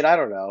 I mean, I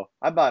don't know.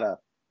 I'm not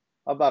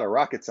a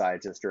rocket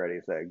scientist or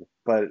anything,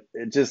 but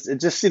it just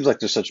seems like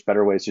there's such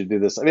better ways to do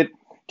this. I mean,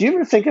 do you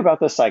ever think about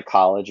the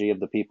psychology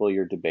of the people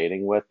you're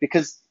debating with?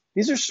 Because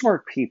these are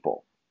smart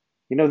people.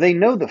 They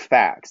know the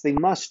facts. They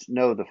must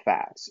know the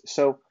facts.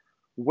 So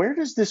where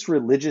does this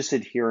religious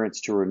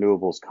adherence to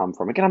renewables come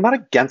from? Again, I'm not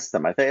against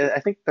them. I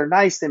think they're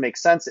nice. They make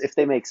sense. If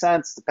they make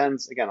sense,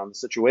 depends, again, on the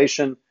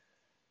situation.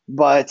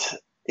 But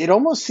it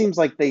almost seems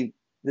like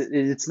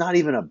it's not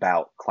even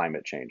about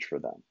climate change for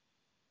them.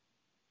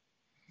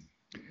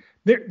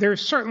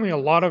 There's certainly a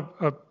lot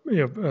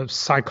of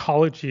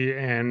psychology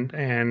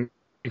and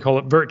we call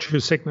it virtue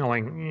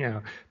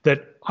signaling,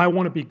 that I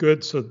want to be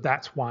good, so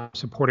that's why I'm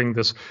supporting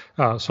this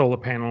solar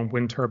panel and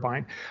wind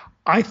turbine.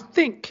 I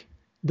think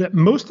that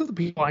most of the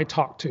people I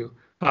talk to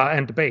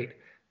and debate,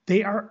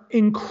 they are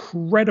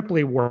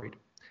incredibly worried.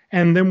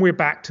 And then we're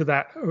back to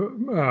that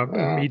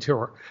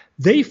meteor.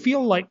 They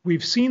feel like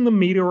we've seen the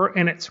meteor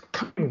and it's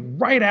coming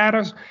right at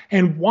us.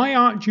 And why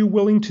aren't you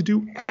willing to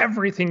do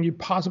everything you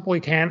possibly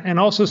can and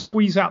also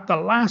squeeze out the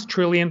last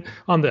trillion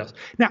on this?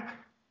 Now,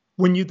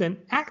 when you then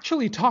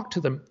actually talk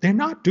to them, they're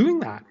not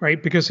doing that,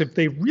 right? Because if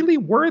they really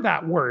were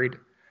that worried,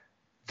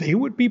 they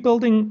would be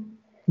building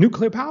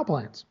nuclear power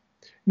plants.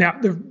 Now,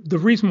 the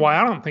reason why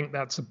I don't think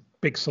that's a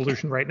big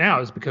solution right now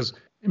is because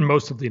in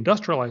most of the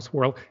industrialized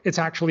world, it's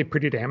actually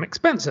pretty damn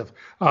expensive.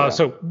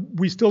 So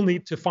we still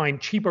need to find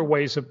cheaper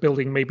ways of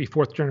building maybe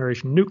fourth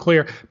generation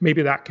nuclear.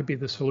 Maybe that could be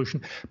the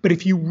solution. But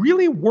if you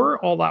really were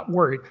all that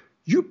worried,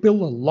 you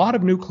build a lot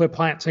of nuclear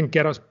plants and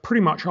get us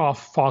pretty much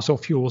off fossil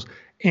fuels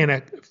in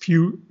a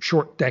few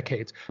short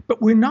decades.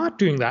 But we're not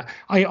doing that.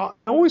 I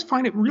always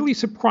find it really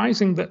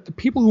surprising that the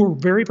people who are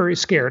very, very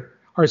scared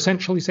are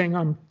essentially saying,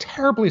 I'm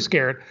terribly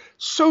scared,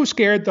 so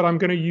scared that I'm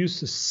going to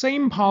use the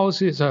same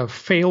policies that have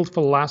failed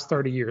for the last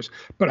 30 years,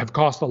 but have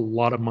cost a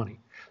lot of money.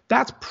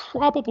 That's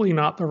probably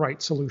not the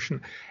right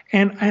solution.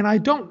 And I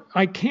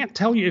can't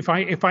tell you, if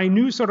I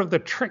knew sort of the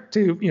trick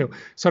to,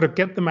 sort of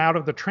get them out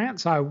of the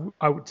trance, I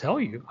would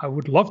tell you. I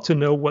would love to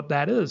know what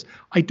that is.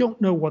 I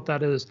don't know what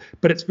that is,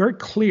 but it's very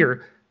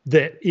clear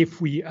that if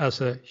we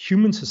as a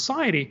human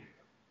society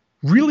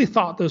really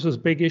thought this was a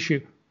big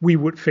issue, we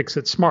would fix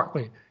it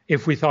smartly.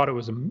 If we thought it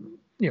was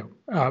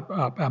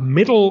a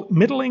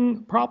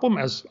middling problem,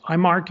 as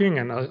I'm arguing,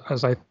 and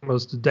as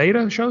the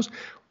data shows,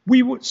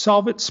 we would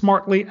solve it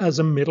smartly as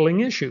a middling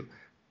issue.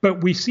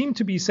 But we seem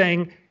to be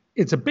saying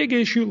it's a big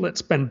issue. Let's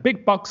spend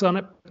big bucks on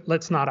it.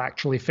 Let's not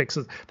actually fix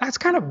it. That's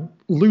kind of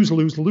lose,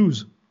 lose,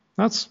 lose.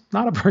 That's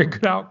not a very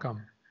good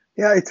outcome.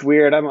 Yeah, it's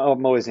weird. I'm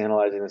always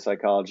analyzing the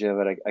psychology of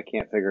it. I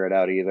can't figure it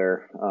out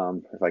either.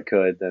 If I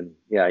could, then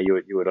yeah,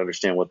 you would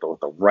understand what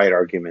the right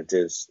argument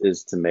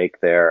is to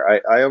make there.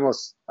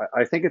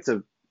 I think it's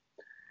a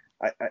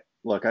I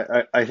look.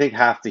 I think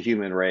half the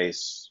human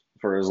race,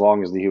 for as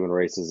long as the human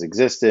race has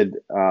existed,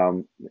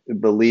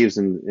 believes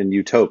in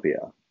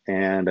utopia,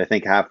 and I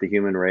think half the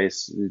human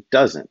race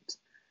doesn't.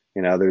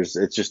 There's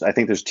it's just I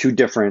think there's two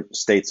different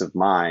states of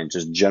mind,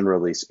 just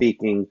generally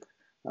speaking.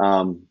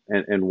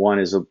 And one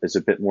is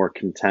a bit more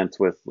content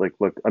with like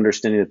look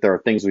understanding that there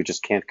are things we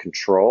just can't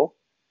control,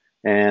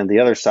 and the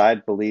other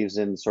side believes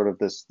in sort of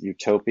this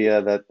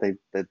utopia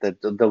that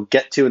they'll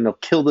get to, and they'll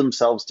kill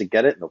themselves to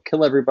get it, and they'll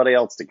kill everybody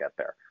else to get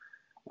there.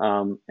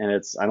 And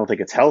I don't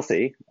think it's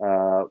healthy,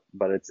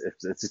 but it's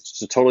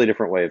just a totally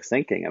different way of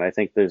thinking. And I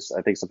think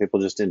some people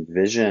just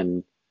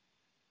envision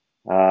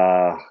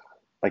uh,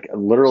 like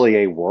literally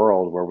a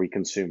world where we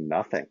consume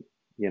nothing.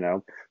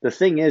 The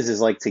thing is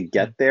like to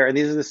get there, and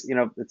these are this,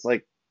 it's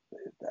like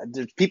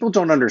people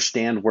don't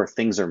understand where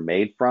things are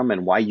made from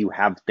and why you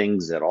have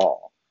things at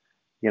all.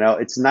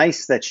 It's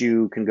nice that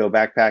you can go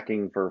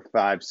backpacking for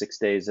 5, 6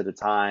 days at a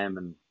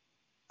time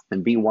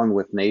and be one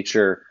with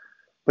nature,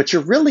 but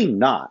you're really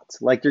not.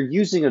 Like you're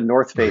using a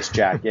North Face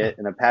jacket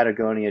and a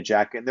Patagonia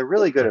jacket, and they're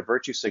really good at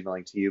virtue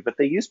signaling to you, but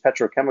they use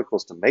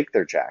petrochemicals to make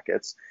their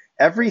jackets.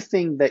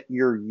 Everything that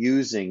you're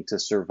using to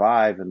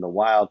survive in the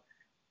wild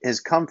has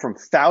come from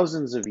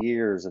thousands of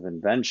years of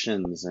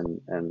inventions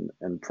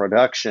and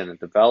production and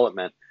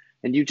development.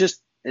 And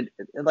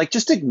like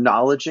just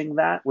acknowledging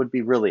that would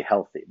be really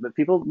healthy, but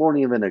people won't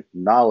even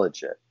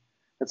acknowledge it.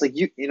 It's like,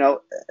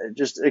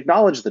 just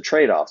acknowledge the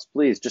trade-offs,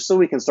 please, just so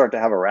we can start to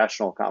have a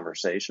rational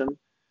conversation.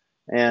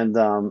 And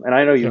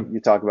I know Yeah. you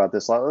talk about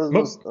this a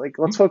lot.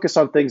 Let's focus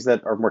on things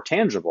that are more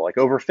tangible, like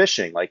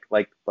overfishing,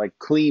 like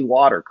clean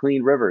water,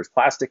 clean rivers,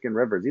 plastic in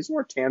rivers. These are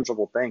more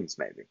tangible things,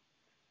 maybe.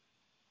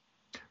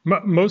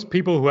 Most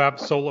people who have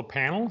solar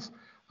panels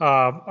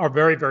are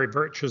very, very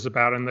virtuous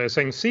about it. And they're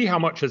saying, see how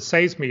much it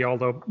saves me,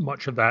 although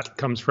much of that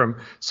comes from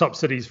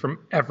subsidies from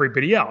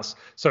everybody else.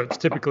 So it's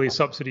typically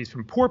subsidies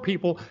from poor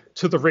people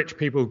to the rich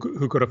people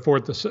who could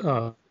afford the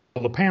solar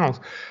panels.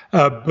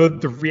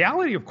 But the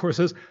reality, of course,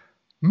 is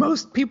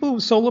most people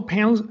with solar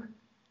panels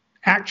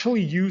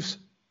actually use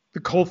the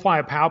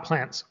coal-fired power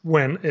plants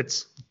when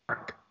it's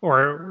dark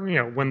or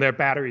when their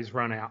batteries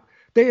run out.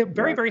 They are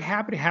very, Yeah. very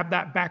happy to have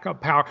that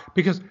backup power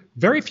because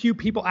very few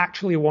people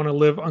actually want to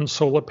live on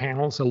solar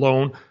panels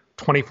alone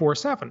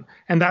 24/7.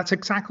 And that's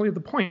exactly the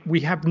point. We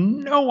have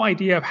no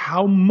idea of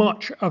how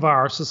much of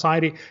our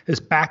society is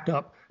backed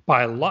up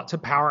by lots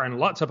of power and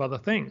lots of other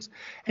things.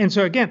 And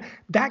so again,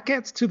 that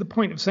gets to the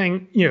point of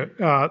saying,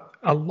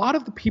 a lot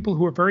of the people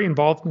who are very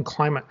involved in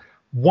climate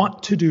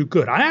want to do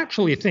good. I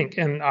actually think,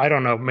 and I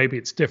don't know, maybe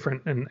it's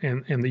different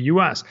in the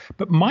US,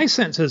 but my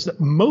sense is that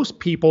most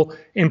people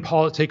in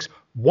politics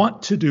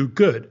want to do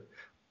good.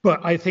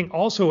 But I think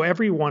also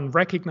everyone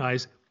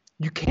recognize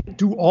you can't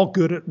do all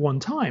good at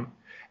one time.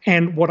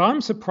 And what I'm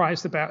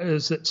surprised about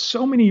is that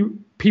so many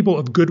people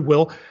of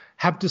goodwill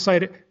have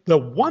decided the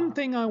one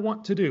thing I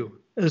want to do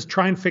is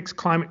try and fix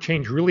climate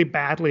change really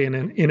badly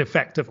and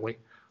ineffectively,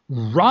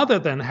 rather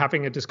than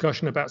having a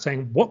discussion about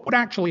saying what would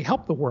actually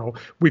help the world.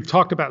 We've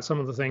talked about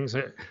some of the things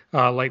that,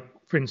 like,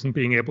 for instance,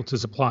 being able to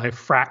supply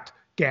fracked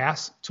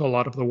gas to a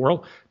lot of the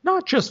world,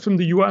 not just from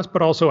the US,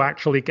 but also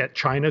actually get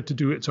China to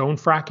do its own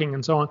fracking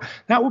and so on.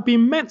 That would be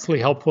immensely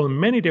helpful in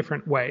many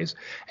different ways.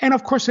 And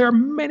of course, there are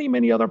many,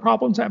 many other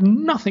problems that have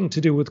nothing to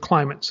do with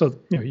climate. So,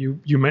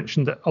 you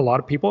mentioned that a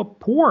lot of people are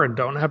poor and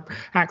don't have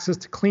access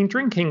to clean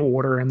drinking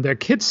water, and their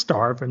kids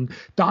starve and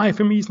die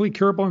from easily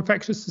curable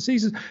infectious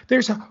diseases.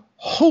 There's a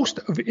host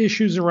of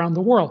issues around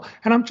the world.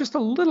 And I'm just a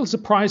little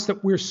surprised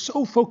that we're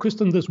so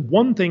focused on this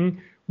one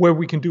thing where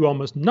we can do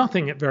almost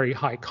nothing at very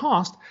high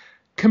cost,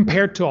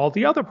 compared to all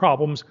the other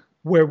problems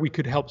where we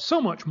could help so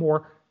much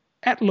more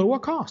at lower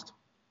cost.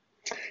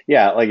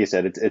 Yeah, like you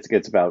said,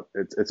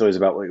 it's always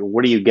about like,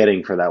 what are you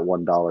getting for that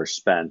 $1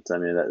 spent? I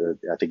mean,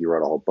 I think you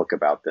wrote a whole book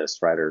about this,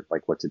 right? Or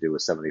like what to do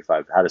with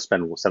how to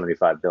spend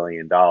 $75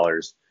 billion.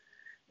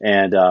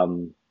 And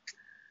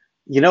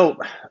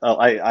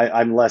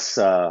I'm less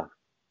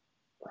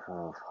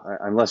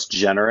I'm less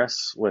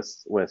generous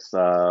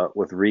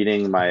with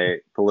reading my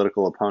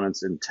political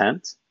opponent's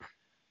intent,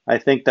 I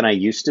think, than I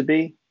used to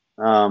be,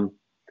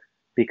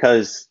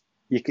 because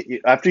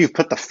after you've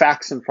put the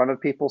facts in front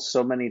of people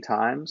so many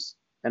times,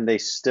 and they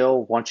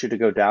still want you to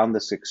go down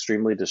this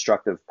extremely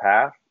destructive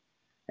path,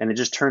 and it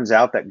just turns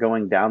out that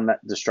going down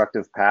that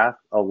destructive path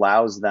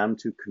allows them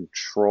to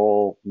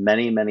control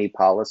many, many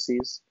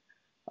policies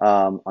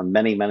on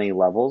many, many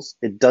levels.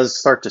 It does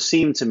start to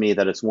seem to me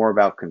that it's more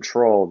about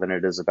control than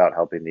it is about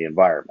helping the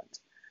environment.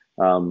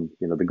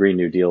 The Green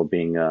New Deal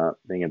being a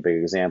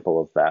big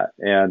example of that.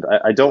 And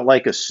I don't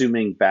like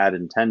assuming bad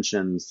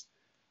intentions,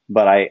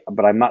 but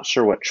I'm not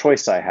sure what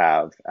choice I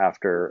have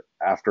after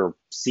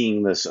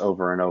seeing this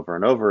over and over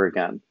and over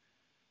again.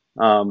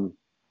 Um,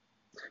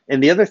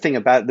 and the other thing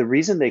about the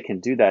reason they can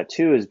do that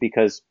too is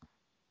because,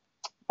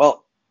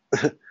 well,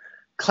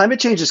 climate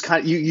change is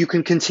kind of, you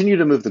can continue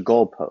to move the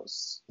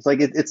goalposts. It's like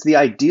it's the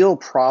ideal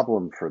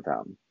problem for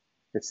them.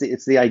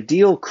 It's the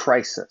ideal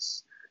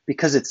crisis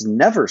because it's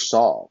never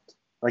solved.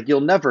 Like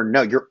you'll never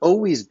know. You're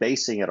always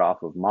basing it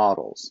off of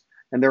models.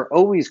 And they're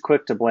always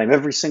quick to blame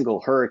every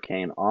single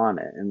hurricane on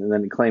it and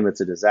then claim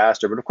it's a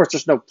disaster. But of course,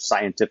 there's no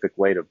scientific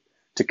way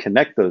to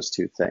connect those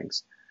two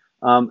things.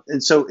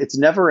 And so it's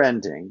never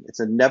ending. It's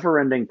a never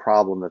ending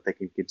problem that they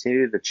can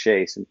continue to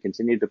chase and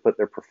continue to put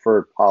their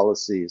preferred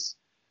policies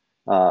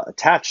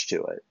attached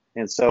to it.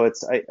 And so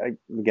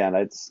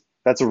again,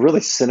 that's a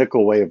really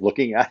cynical way of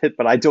looking at it,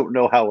 but I don't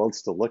know how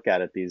else to look at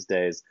it these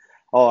days.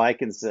 All I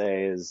can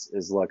say is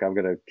look, I'm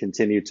going to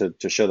continue to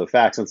show the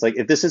facts. And it's like,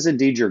 if this is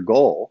indeed your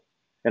goal,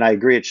 and I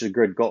agree, it should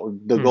be a good goal.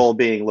 The goal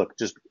being, look,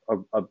 just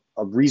a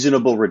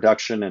reasonable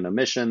reduction in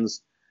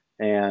emissions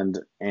and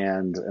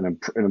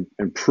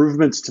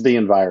improvements to the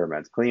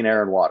environment, clean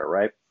air and water,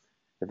 right?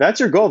 If that's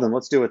your goal, then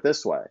let's do it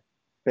this way,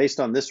 based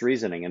on this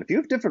reasoning. And if you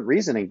have different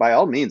reasoning, by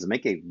all means,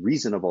 make a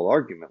reasonable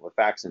argument with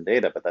facts and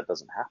data, but that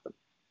doesn't happen.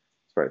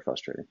 It's very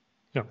frustrating.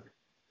 Yeah.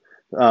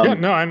 Yeah,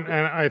 no, and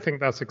I think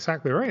that's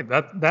exactly right.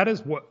 That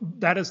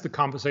is the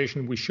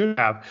conversation we should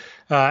have.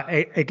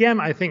 Again,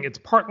 I think it's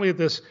partly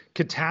this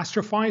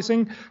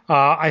catastrophizing.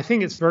 I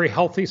think it's very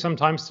healthy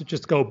sometimes to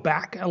just go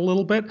back a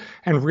little bit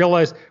and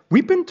realize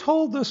we've been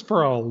told this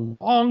for a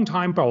long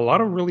time by a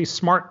lot of really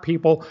smart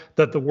people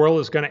that the world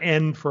is going to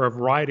end for a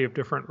variety of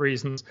different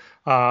reasons.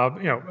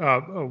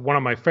 One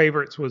of my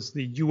favorites was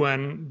the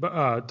UN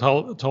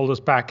told us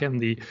back in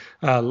the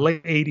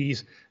late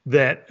 80s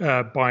that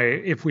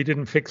if we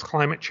didn't fix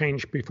climate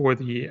change before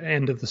the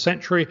end of the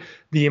century,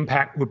 the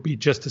impact would be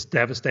just as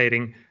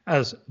devastating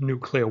as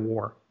nuclear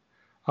war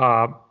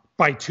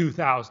by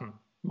 2000,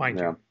 mind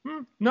you.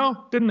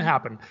 No, didn't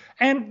happen.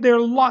 And there are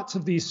lots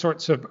of these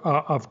sorts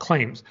of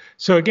claims.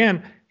 So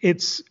again,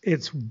 it's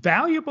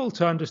valuable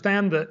to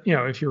understand that,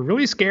 if you're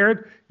really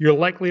scared, you're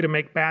likely to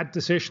make bad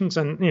decisions.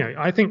 And,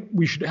 I think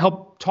we should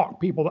help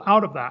talk people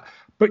out of that.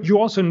 But you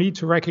also need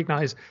to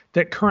recognize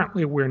that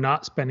currently we're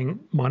not spending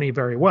money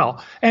very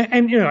well.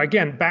 And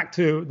again, back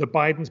to the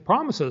Biden's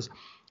promises,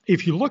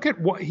 if you look at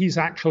what he's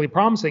actually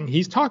promising,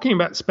 he's talking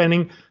about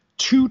spending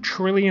 $2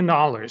 trillion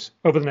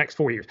over the next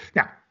 4 years.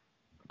 Now,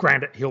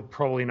 granted, he'll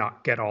probably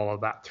not get all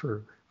of that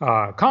through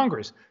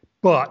Congress.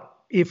 But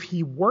if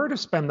he were to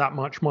spend that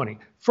much money,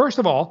 first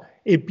of all,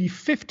 it'd be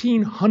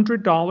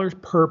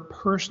 $1,500 per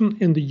person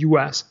in the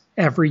U.S.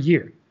 every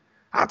year.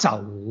 That's a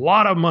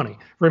lot of money.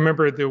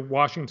 Remember, the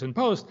Washington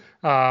Post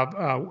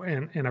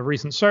in a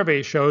recent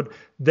survey showed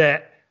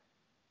that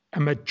a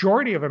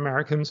majority of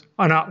Americans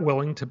are not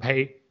willing to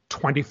pay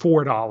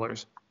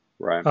 $24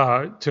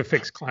 to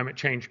fix climate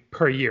change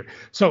per year.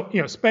 So,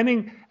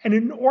 spending an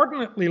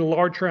inordinately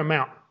larger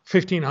amount,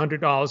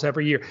 $1,500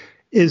 every year,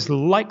 is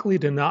likely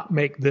to not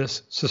make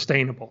this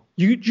sustainable.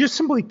 You just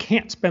simply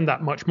can't spend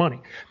that much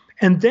money.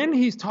 And then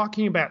he's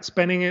talking about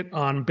spending it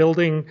on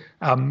building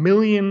 1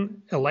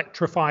 million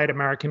electrified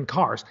American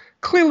cars.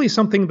 Clearly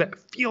something that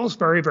feels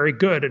very, very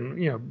good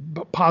and,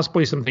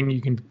 possibly something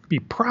you can be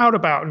proud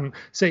about and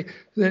say,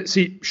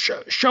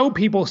 show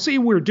people, see,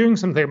 we're doing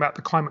something about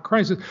the climate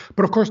crisis.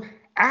 But of course,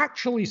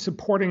 actually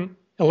supporting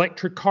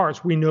electric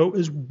cars, we know,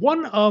 is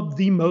one of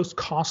the most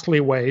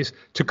costly ways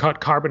to cut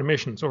carbon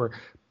emissions. Or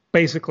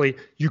basically,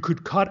 you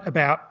could cut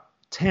about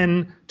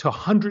 10 to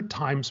 100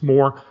 times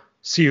more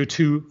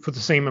CO2 for the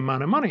same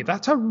amount of money.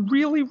 That's a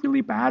really,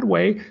 really bad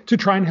way to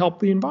try and help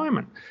the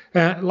environment.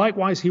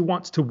 Likewise, he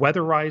wants to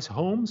weatherize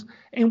homes.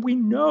 And we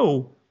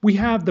know we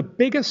have the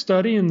biggest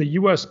study in the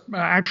US,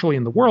 actually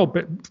in the world,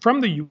 but from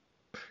the US,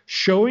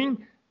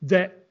 showing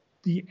that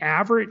the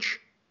average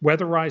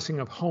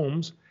weatherizing of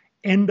homes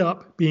end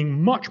up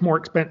being much more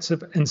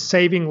expensive and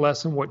saving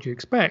less than what you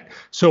expect.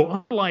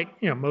 So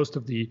unlike most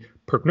of the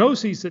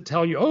prognoses that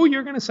tell you, oh,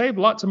 you're going to save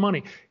lots of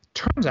money, it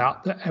turns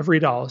out that every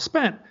dollar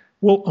spent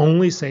will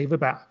only save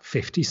about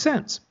 50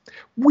 cents.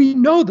 We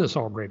know this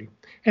already.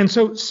 And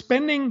so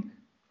spending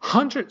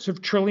hundreds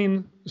of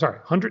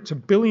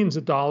billions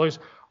of dollars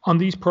on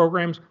these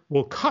programs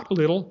will cut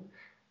little,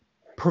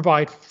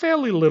 provide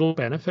fairly little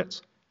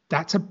benefits.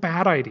 That's a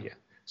bad idea.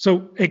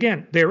 So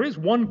again, there is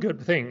one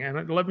good thing,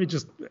 and let me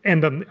just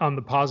end on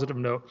the positive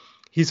note.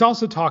 He's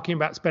also talking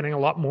about spending a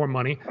lot more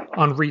money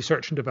on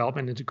research and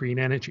development into green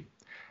energy.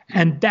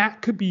 And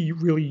that could be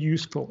really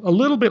useful. A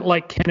little bit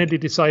like Kennedy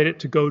decided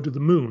to go to the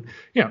moon.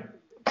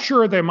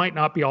 Sure, there might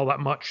not be all that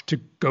much to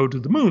go to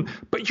the moon,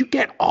 but you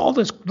get all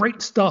this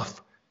great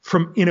stuff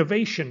from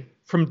innovation,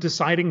 from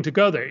deciding to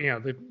go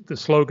there. The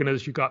slogan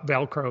is you got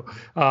Velcro.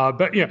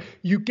 But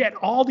you get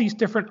all these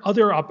different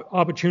other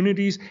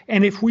opportunities.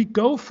 And if we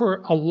go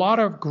for a lot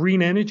of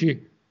green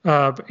energy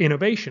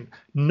innovation,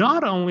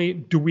 not only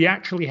do we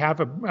actually have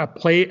a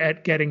play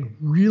at getting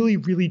really,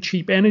 really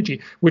cheap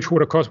energy, which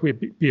would, of course,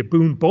 be a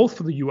boon both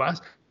for the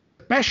US,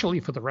 especially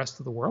for the rest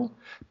of the world,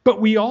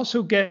 but we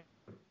also get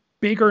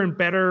bigger and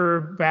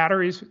better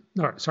batteries,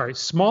 no, sorry,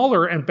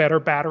 smaller and better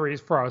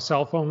batteries for our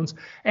cell phones,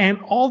 and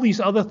all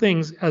these other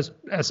things as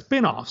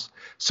spin-offs.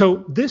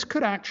 So this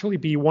could actually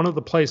be one of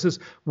the places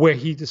where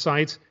he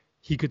decides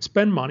he could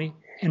spend money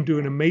and do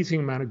an amazing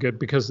amount of good,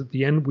 because at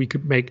the end we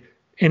could make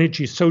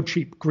energy so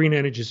cheap, green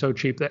energy so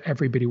cheap, that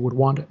everybody would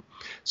want it.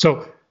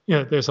 So,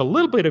 there's a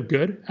little bit of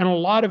good and a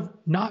lot of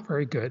not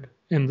very good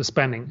in the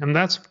spending. And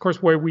that's, of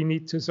course, where we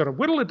need to sort of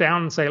whittle it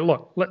down and say,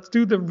 look, let's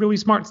do the really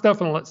smart stuff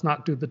and let's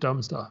not do the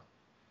dumb stuff.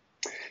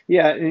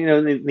 Yeah,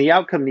 the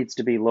outcome needs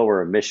to be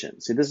lower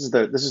emissions. See, this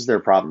is their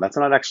problem. That's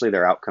not actually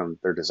their outcome,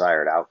 their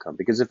desired outcome.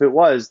 Because if it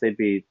was, they'd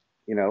be,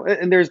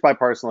 and there's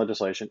bipartisan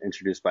legislation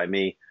introduced by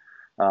me,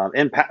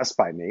 and passed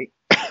by me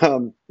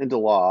into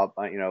law,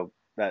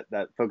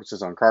 that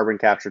focuses on carbon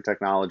capture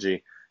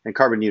technology and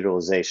carbon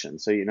utilization.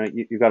 So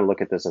you've got to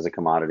look at this as a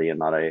commodity and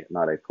not a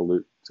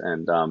pollutant,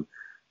 and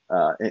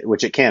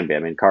which it can be. I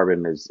mean,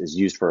 carbon is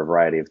used for a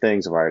variety of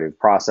things, a variety of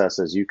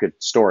processes. You could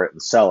store it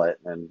and sell it,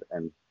 and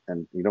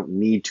you don't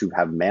need to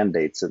have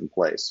mandates in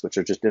place, which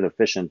are just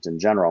inefficient in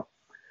general.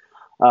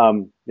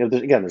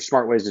 There's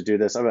smart ways to do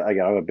this. I'm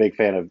a big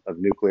fan of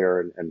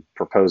nuclear and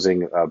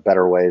proposing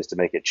better ways to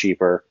make it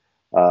cheaper,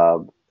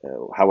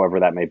 however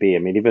that may be. I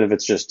mean, even if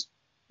it's just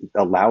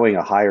allowing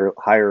a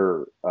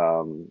higher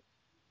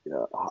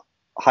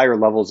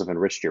levels of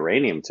enriched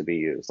uranium to be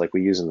used, like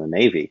we use in the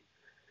Navy.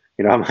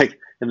 I'm like,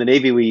 in the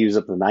Navy, we use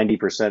up to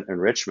 90%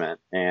 enrichment,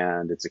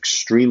 and it's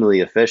extremely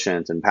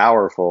efficient and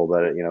powerful.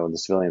 But, in the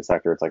civilian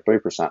sector, it's like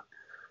 3%.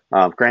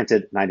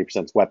 Granted,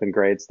 90% is weapon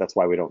grades. That's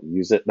why we don't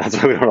use it. That's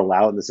why we don't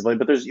allow it in the civilian.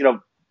 But there's,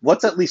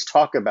 let's at least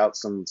talk about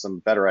some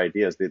better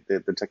ideas.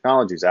 The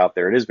technology's out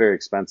there. It is very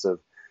expensive,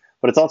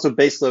 but it's also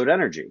baseload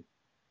energy,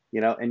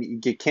 and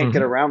you can't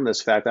get around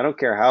this fact. I don't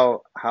care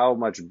how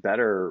much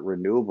better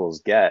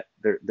renewables get.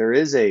 There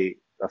is a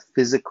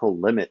physical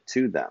limit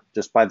to them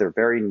just by their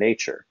very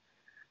nature.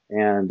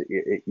 And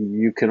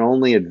you can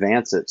only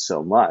advance it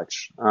so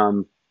much.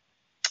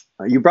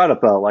 You brought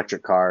up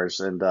electric cars,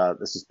 and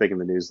this is big in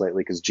the news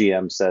lately because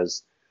GM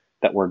says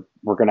that we're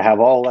going to have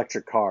all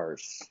electric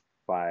cars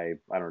by,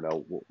 I don't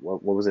know,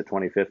 what was it,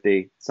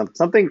 2050?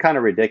 Something kind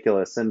of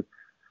ridiculous. And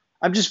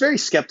I'm just very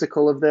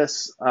skeptical of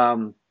this.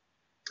 And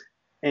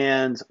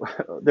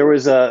there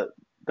was a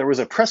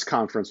press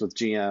conference with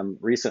GM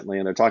recently,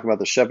 and they're talking about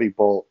the Chevy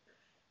Bolt.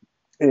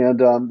 And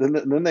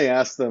then they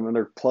asked them, and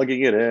they're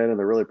plugging it in, and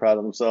they're really proud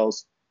of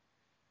themselves.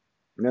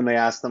 And then they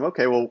asked them,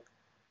 okay, well,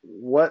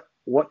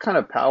 what kind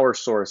of power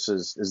source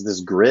is this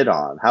grid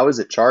on? How is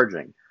it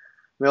charging? And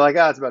they're like,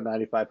 it's about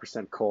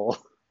 95% coal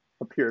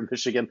up here in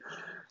Michigan.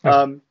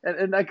 And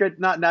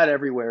not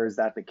everywhere is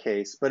that the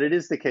case, but it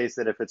is the case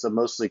that if it's a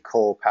mostly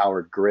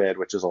coal-powered grid,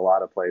 which is a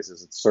lot of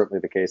places, it's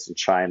certainly the case in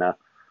China,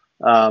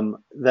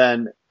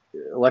 then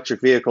electric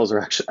vehicles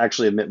are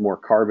actually emit more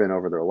carbon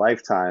over their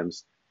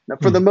lifetimes. Now,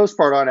 for the most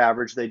part, on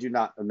average, they do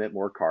not emit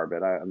more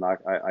carbon.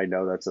 I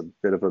know that's a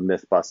bit of a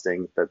myth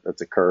busting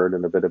that's occurred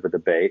and a bit of a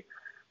debate,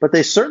 but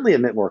they certainly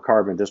emit more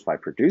carbon just by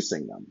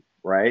producing them,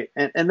 right?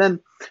 And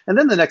then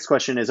the next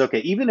question is, okay,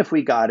 even if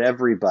we got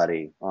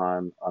everybody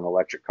on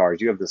electric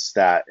cars, you have the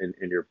stat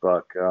in your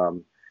book.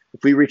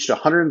 If we reached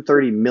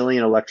 130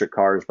 million electric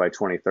cars by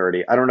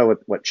 2030, I don't know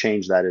what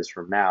change that is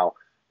from now,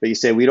 but you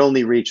say we'd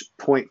only reach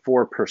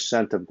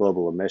 0.4% of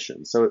global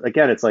emissions. So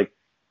again, it's like,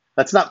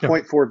 that's not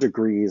 0.4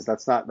 degrees.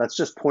 That's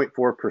just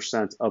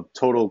 0.4% of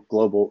total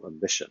global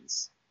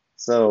emissions.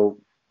 So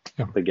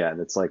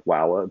again, it's like,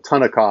 wow, a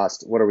ton of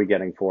cost. What are we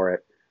getting for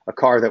it? A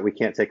car that we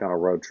can't take on a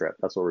road trip.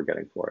 That's what we're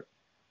getting for it.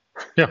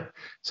 Yeah.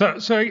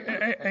 So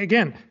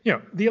again,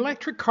 the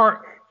electric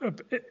car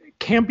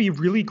can be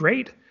really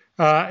great.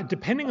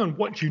 Depending on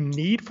what you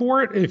need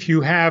for it, if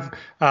you have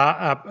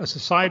a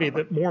society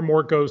that more and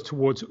more goes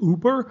towards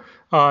Uber,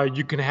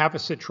 you can have a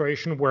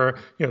situation where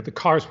the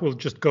cars will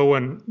just go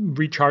and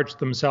recharge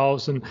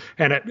themselves and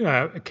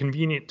at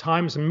convenient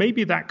times, and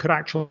maybe that could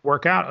actually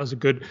work out as a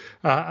good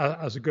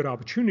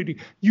opportunity.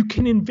 You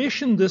can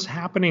envision this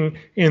happening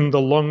in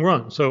the long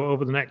run. So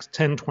over the next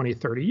 10, 20,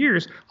 30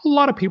 years, a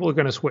lot of people are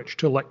going to switch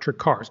to electric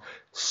cars.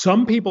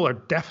 Some people are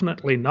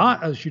definitely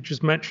not, as you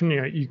just mentioned.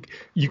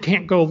 You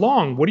can't go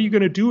long. What are you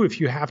going to do if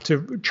you have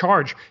to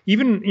charge?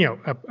 Even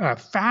a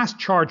fast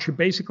charge, you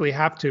basically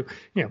have to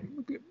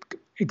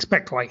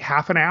expect like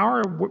half an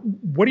hour.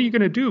 What are you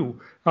going to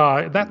do?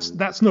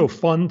 That's no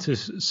fun to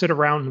sit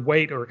around and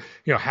wait, or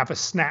have a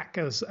snack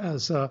as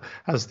the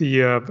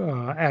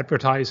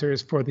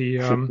advertisers for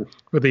the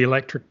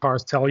electric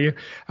cars tell you.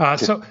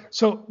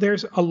 So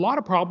there's a lot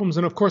of problems,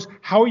 and of course,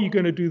 how are you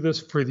going to do this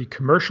for the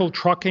commercial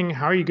trucking?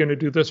 How are you going to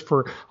do this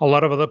for a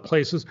lot of other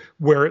places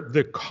where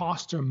the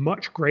costs are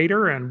much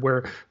greater, and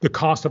where the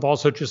cost of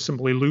also just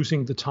simply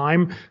losing the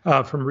time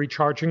from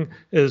recharging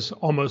is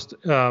almost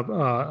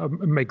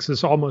makes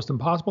this almost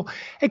impossible.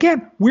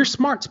 Again, we're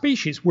smart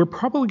species. We're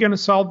probably going to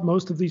solve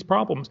most of these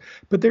problems.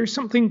 But there's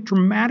something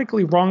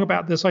dramatically wrong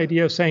about this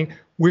idea of saying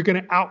we're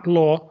going to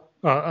outlaw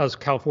as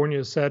California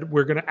has said,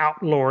 we're going to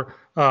outlaw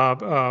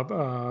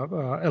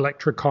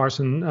electric cars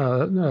in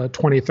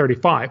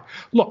 2035.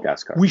 Look,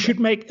 Gas cars, we yeah. should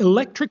make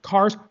electric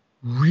cars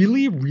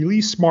really,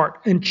 really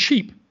smart and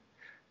cheap,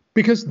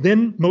 because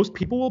then most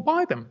people will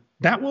buy them.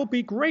 That will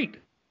be great.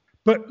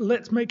 But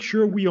let's make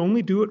sure we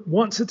only do it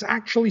once it's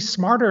actually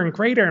smarter and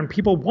greater and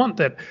people want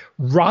that,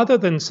 rather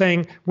than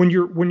saying, when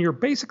you're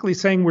basically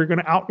saying we're going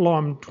to outlaw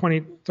them in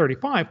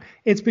 2035,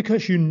 it's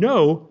because you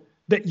know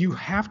that you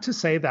have to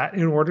say that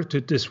in order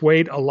to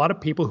dissuade a lot of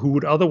people who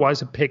would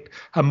otherwise have picked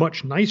a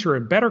much nicer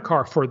and better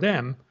car for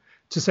them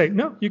to say,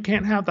 no, you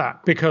can't have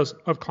that because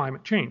of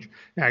climate change.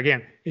 Now,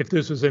 again, if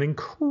this was an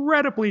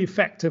incredibly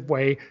effective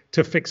way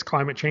to fix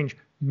climate change,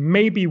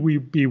 maybe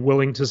we'd be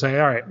willing to say,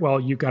 all right, well,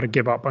 you got to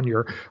give up on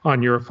your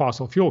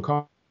fossil fuel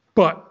car.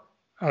 But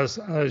as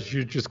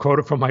you just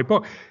quoted from my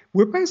book,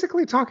 we're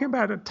basically talking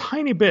about a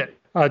tiny bit.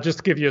 Just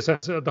to give you a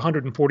sense, the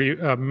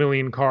 140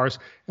 million cars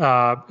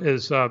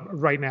is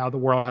right now the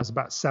world has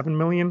about 7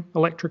 million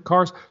electric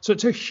cars. So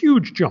it's a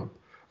huge jump.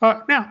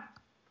 Now,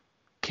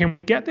 can we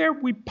get there?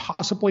 We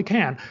possibly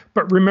can.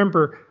 But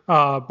remember,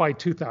 by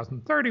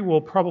 2030, we'll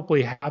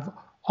probably have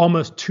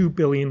almost 2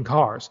 billion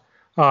cars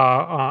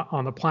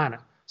on the planet.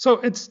 So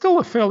it's still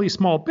a fairly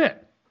small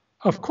bit.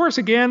 Of course,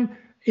 again,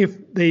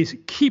 if they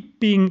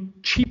keep being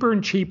cheaper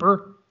and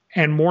cheaper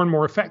and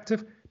more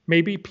effective,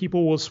 maybe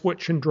people will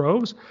switch in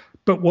droves.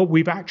 But what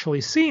we've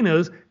actually seen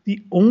is the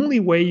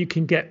only way you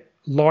can get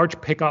large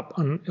pickup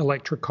on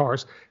electric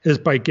cars is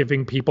by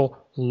giving people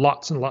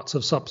lots and lots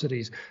of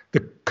subsidies. The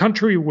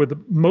country with the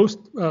most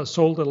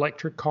sold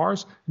electric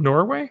cars,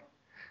 Norway,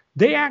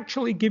 they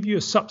actually give you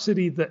a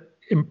subsidy that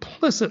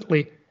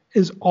implicitly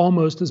is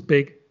almost as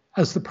big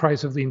as the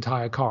price of the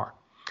entire car.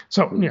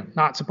 So,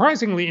 not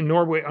surprisingly, in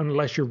Norway,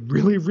 unless you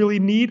really, really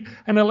need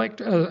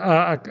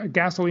a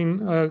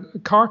gasoline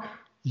car,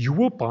 you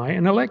will buy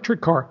an electric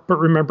car. But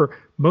remember,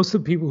 most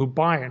of the people who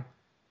buy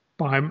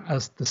them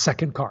as the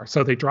second car.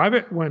 So they drive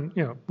it when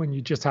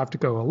you just have to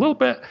go a little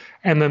bit,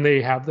 and then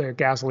they have their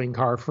gasoline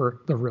car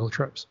for the real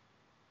trips.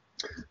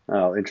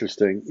 Oh,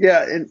 interesting.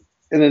 Yeah, and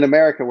in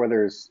America, where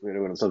there's we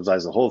don't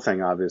subsidize the whole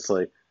thing,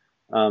 obviously,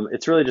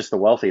 it's really just the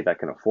wealthy that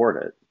can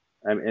afford it.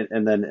 I mean,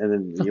 and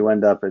then you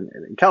end up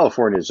in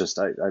California is just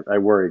I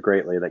worry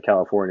greatly that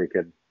California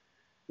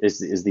is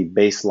the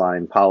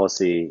baseline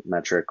policy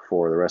metric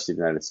for the rest of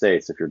the United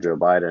States. If you're Joe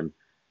Biden,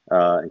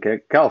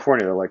 in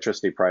California, the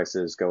electricity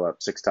prices go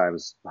up 6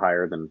 times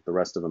higher than the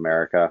rest of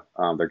America.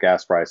 Their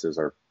gas prices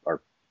are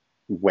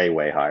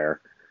way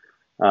higher.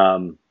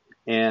 And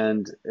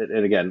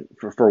again,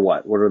 for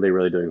what? What are they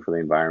really doing for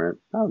the environment?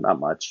 Oh, not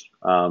much.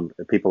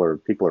 People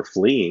are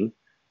fleeing.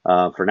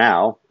 For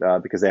now,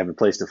 because they have a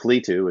place to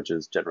flee to, which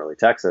is generally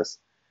Texas,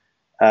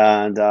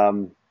 and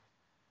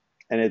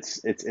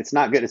it's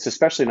not good. It's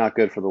especially not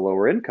good for the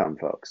lower income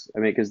folks. I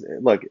mean, because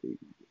look,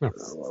 a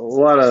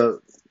lot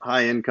of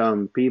high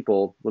income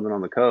people living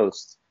on the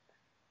coast,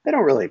 they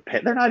don't really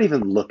pay. They're not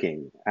even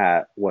looking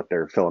at what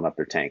they're filling up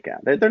their tank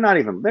at. They don't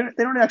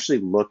actually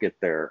look at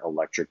their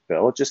electric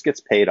bill. It just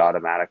gets paid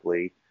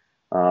automatically.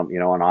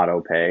 On auto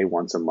pay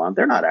once a month.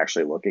 They're not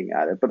actually looking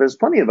at it, but there's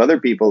plenty of other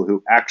people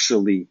who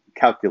actually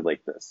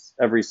calculate this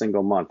every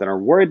single month and are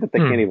worried that they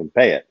can't even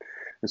pay it.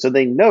 And so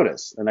they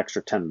notice an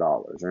extra $10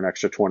 or an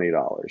extra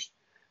 $20.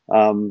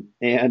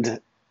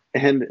 And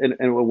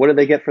what do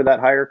they get for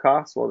that higher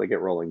cost? Well, they get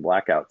rolling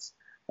blackouts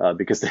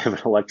because they have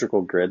an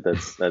electrical grid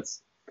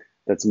that's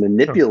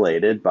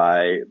manipulated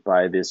by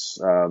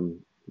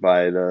the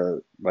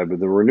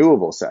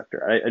renewable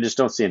sector. I just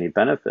don't see any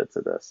benefit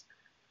to this.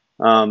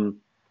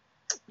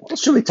 What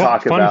should we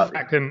talk about? Fun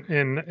fact,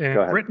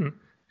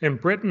 in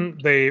Britain,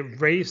 they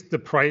raised the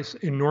price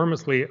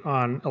enormously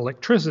on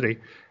electricity,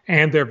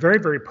 and they're very,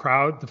 very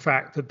proud of the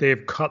fact that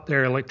they've cut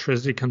their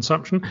electricity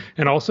consumption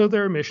and also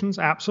their emissions,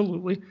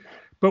 absolutely.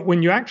 But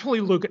when you actually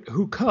look at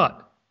who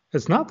cut,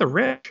 it's not the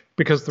rich,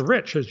 because the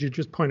rich, as you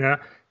just pointed out,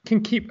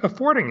 can keep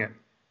affording it.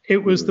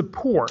 It was the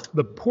poor.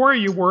 The poorer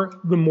you were,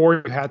 the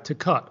more you had to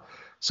cut.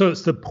 So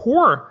it's the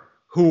poor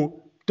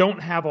who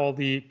don't have all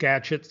the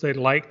gadgets they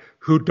like,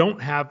 who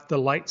don't have the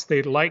lights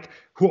they like,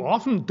 who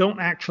often don't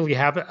actually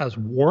have it as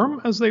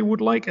warm as they would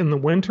like in the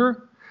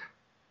winter,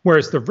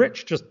 whereas the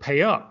rich just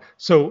pay up.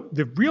 So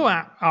the real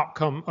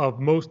outcome of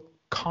most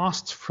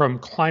costs from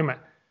climate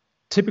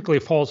typically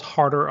falls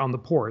harder on the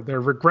poor.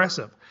 They're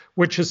regressive,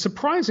 which is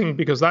surprising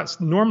because that's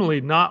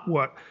normally not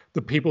what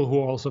the people who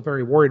are also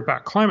very worried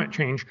about climate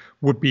change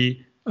would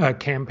be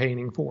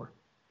campaigning for.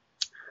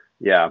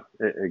 Yeah,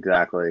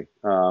 exactly.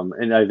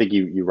 And I think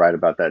you write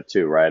about that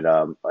too, right?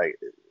 Like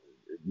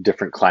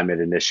different climate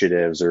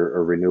initiatives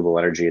or renewable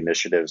energy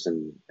initiatives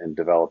in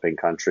developing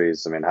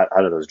countries. I mean,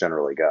 how do those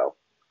generally go?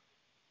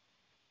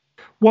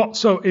 Well,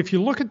 so if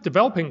you look at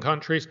developing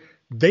countries,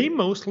 they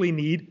mostly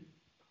need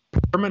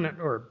permanent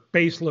or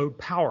baseload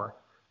power.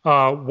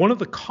 One of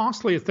the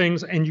costliest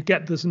things, and you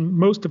get this in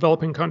most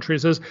developing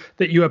countries, is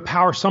that you have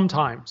power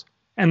sometimes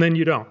and then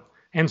you don't.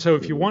 And so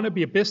if you want to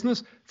be a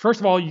business, first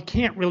of all, you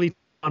can't really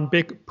on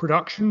big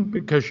production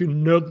because you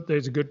know that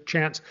there's a good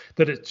chance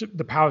that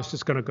the power is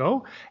just going to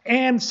go.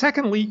 And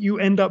secondly, you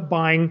end up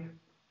buying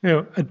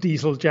a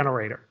diesel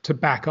generator to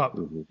back up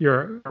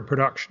your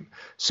production.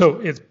 So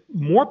it's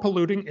more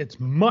polluting, it's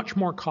much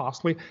more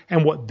costly,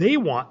 and what they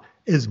want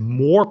is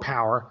more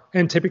power,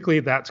 and typically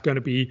that's going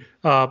to be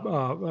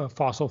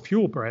fossil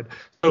fuel bread.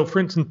 So, for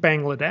instance,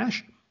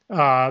 Bangladesh,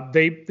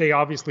 they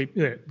obviously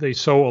they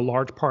sew a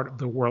large part of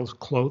the world's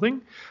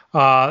clothing,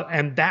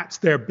 and that's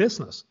their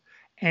business.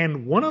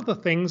 And one of the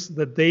things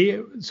that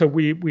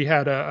we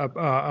had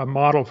a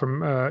model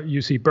from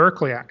UC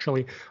Berkeley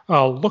actually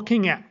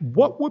looking at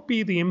what would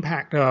be the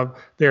impact of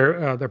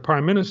their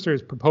prime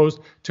minister's proposed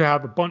to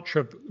have a bunch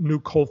of new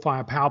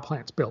coal-fired power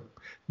plants built.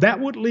 That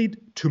would lead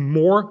to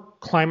more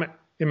climate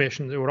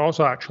emissions. It would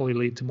also actually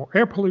lead to more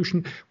air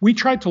pollution. We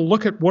tried to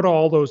look at what are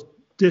all those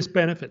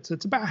disbenefits.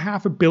 It's about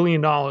 $500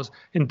 million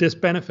in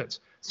disbenefits.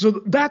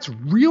 So that's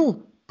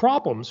real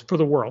problems for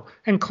the world.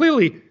 And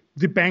clearly,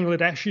 the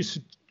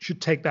Bangladeshis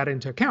should take that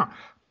into account.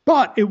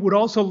 But it would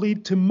also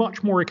lead to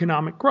much more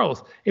economic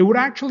growth. It would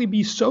actually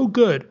be so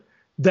good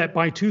that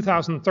by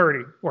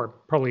 2030, or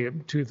probably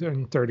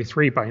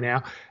 2033 by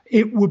now,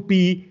 it would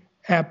be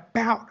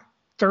about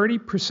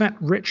 30%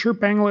 richer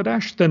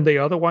Bangladesh than they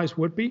otherwise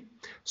would be.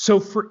 So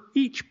for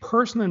each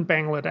person in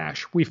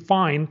Bangladesh, we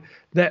find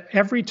that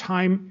every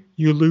time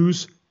you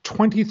lose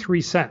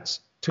 23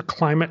 cents to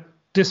climate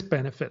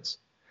disbenefits,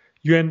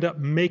 you end up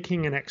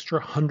making an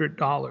extra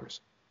 $100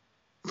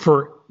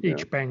 for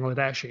each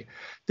Bangladeshi.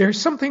 There's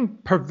something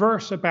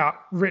perverse about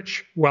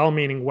rich,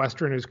 well-meaning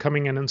Westerners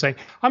coming in and saying,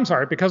 I'm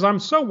sorry, because I'm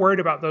so worried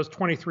about those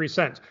 23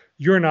 cents,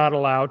 you're not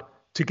allowed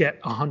to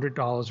get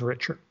 $100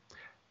 richer.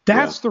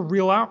 That's the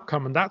real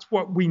outcome, and that's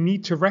what we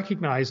need to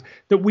recognize,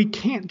 that we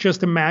can't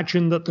just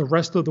imagine that the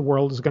rest of the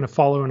world is going to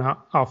follow in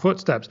our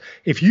footsteps.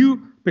 If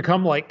you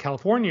become like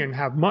California and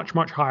have much,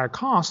 much higher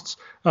costs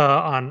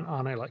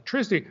on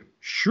electricity,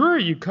 sure,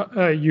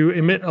 you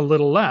emit a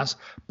little less,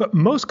 but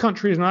most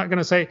countries are not going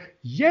to say,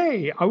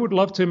 yay, I would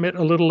love to emit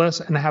a little less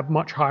and have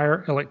much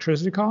higher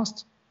electricity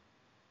costs.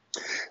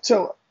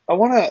 So I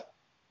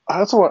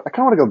kind of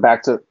want to go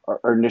back to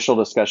our initial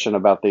discussion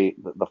about the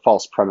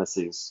false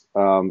premises,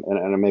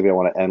 and maybe I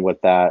want to end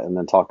with that, and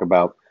then talk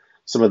about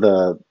some of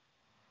the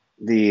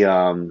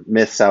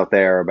myths out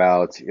there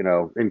about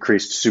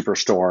increased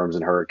superstorms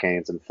and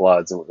hurricanes and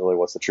floods, and really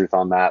what's the truth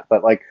on that.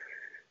 But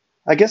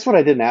I guess what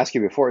I didn't ask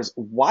you before is,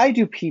 why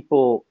do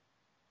people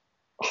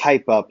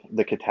hype up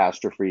the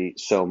catastrophe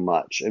so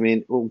much? I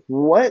mean,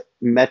 what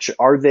metric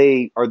are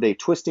they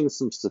twisting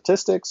some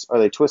statistics? Are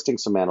they twisting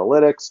some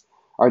analytics?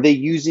 Are they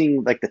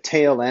using the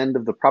tail end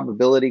of the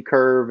probability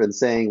curve and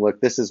saying,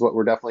 look, this is what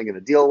we're definitely going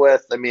to deal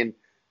with? I mean,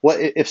 what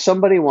if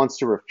somebody wants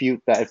to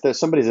refute that? If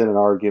somebody's in an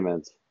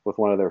argument with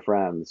one of their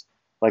friends,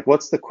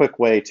 what's the quick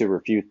way to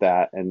refute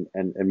that and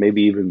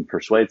maybe even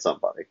persuade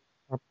somebody?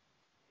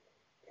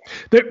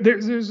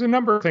 There's a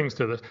number of things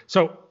to this.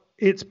 So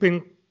it's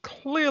been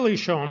clearly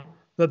shown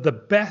that the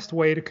best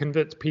way to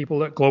convince people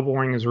that global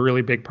warming is a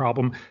really big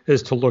problem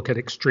is to look at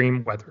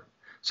extreme weather.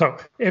 So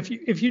if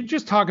you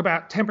just talk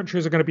about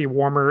temperatures are going to be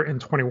warmer in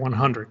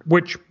 2100,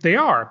 which they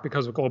are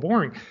because of global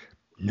warming,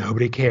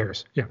 nobody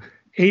cares.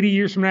 80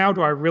 years from now,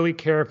 do I really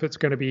care if it's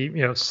going to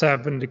be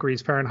 7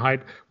 degrees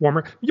Fahrenheit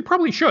warmer? You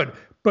probably should,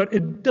 but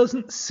it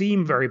doesn't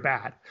seem very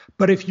bad.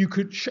 But if you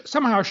could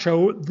somehow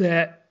show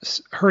that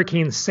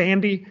Hurricane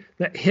Sandy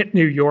that hit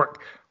New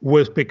York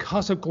was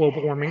because of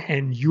global warming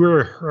and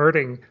you're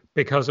hurting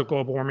because of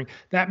global warming,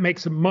 that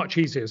makes it much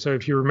easier. So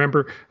if you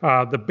remember,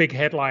 the big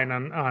headline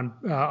on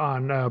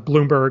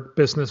Bloomberg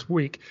Business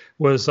Week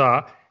was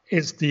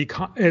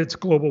it's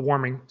global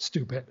warming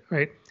stupid,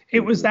 right? It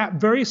was that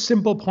very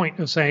simple point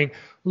of saying,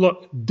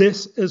 look,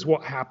 this is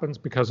what happens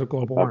because of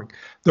global warming.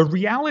 The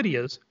reality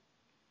is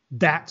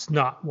that's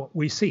not what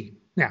we see.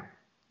 Now,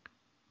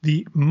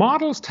 the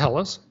models tell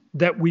us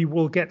that we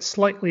will get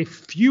slightly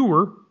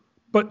fewer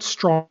but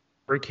stronger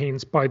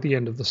hurricanes by the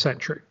end of the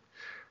century.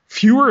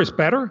 Fewer is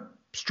better,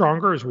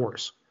 stronger is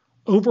worse.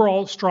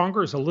 Overall,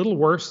 stronger is a little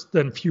worse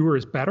than fewer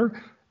is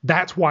better.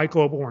 That's why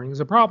global warming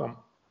is a problem.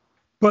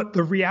 But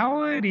the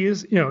reality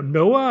is,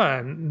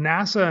 NOAA and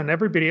NASA and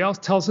everybody else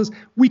tells us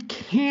we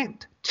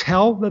can't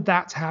tell that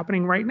that's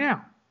happening right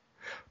now.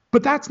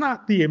 But that's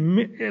not the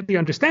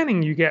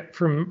understanding you get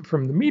from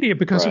the media,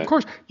 because, of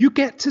course, you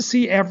get to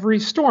see every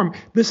storm.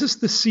 This is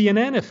the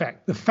CNN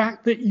effect. The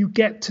fact that you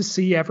get to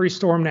see every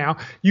storm now,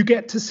 you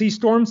get to see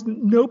storms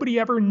nobody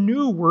ever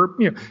knew were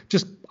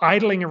just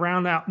idling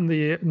around out in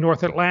the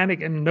North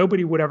Atlantic, and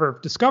nobody would ever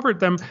have discovered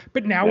them.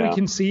 But now we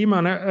can see them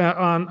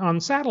on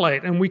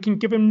satellite, and we can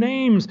give them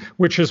names,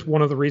 which is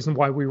one of the reasons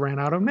why we ran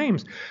out of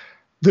names.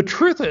 The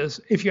truth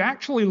is, if you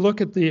actually look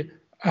at the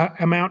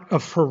amount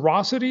of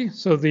ferocity,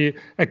 so the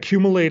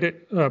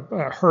accumulated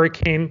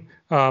hurricane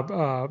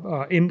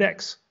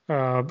index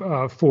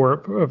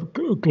for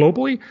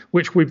globally,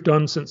 which we've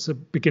done since the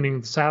beginning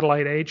of the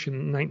satellite age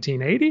in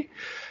 1980,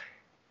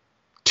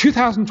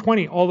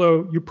 2020,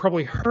 although you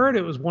probably heard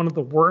it was one of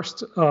the worst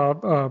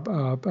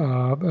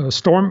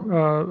storm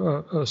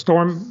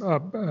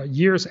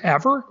years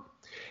ever,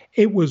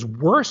 it was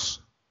worse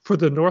for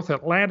the North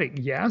Atlantic,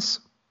 yes,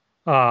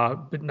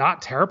 but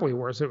not terribly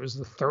worse. It was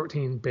the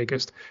 13th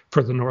biggest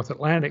for the North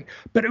Atlantic,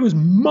 but it was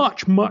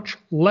much, much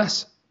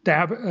less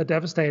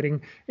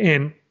devastating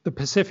in the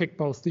Pacific,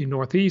 both the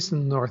Northeast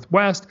and the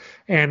Northwest,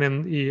 and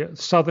in the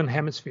Southern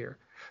Hemisphere.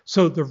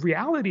 So the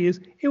reality is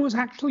it was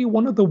actually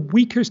one of the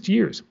weakest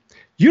years.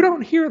 You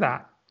don't hear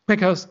that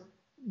because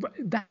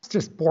that's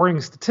just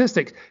boring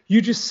statistics. You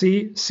just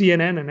see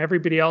CNN and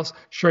everybody else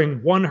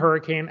showing one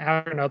hurricane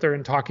after another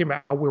and talking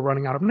about how we're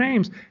running out of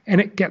names, and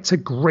it gets a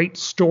great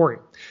story.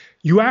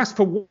 You ask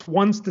for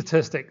one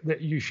statistic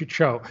that you should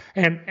show,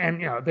 and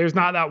there's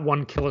not that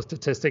one killer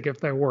statistic. If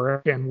there were,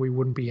 again, we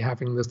wouldn't be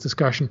having this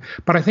discussion.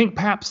 But I think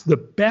perhaps the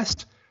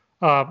best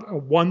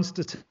one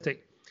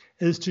statistic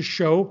is to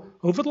show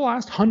over the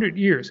last 100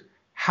 years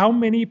how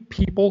many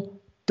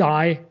people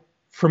die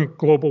from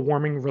global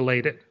warming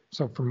related,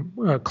 so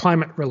from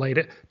climate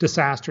related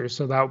disasters.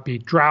 So that would be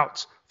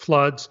droughts,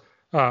 floods,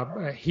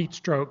 heat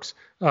strokes,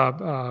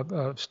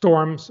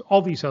 storms,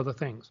 all these other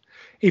things.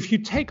 If you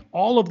take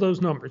all of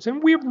those numbers,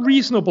 and we have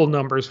reasonable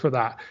numbers for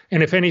that,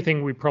 and if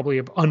anything, we probably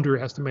have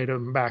underestimated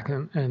them back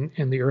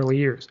in the early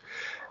years.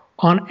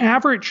 On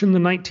average, in the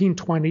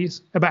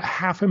 1920s, about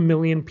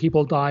 500,000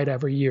 people died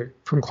every year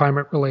from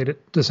climate-related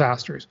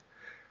disasters.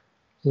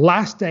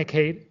 Last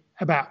decade,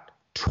 about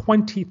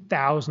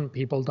 20,000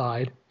 people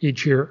died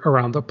each year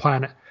around the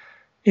planet.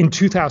 In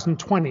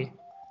 2020,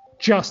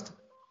 just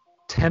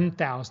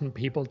 10,000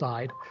 people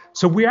died.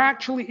 So we're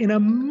actually in a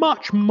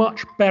much,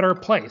 much better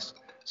place.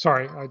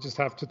 Sorry, I just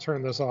have to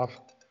turn this off.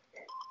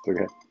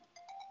 Okay.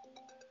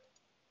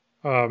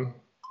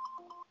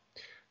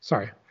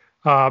 Sorry.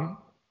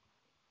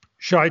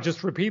 Should I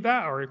just repeat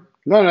that, or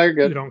no, you're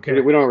good. You don't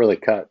care? We don't really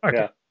cut. Okay.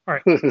 Yeah. All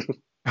right.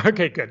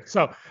 Okay, good.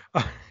 So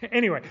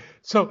anyway,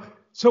 so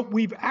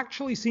we've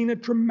actually seen a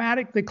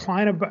dramatic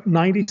decline of about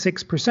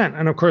 96%.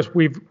 And of course,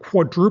 we've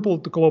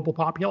quadrupled the global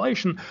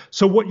population.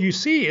 So what you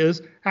see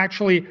is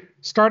actually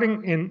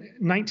starting in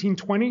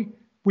 1920,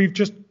 we've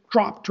just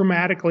dropped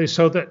dramatically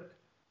so that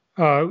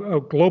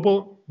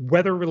global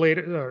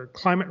weather-related or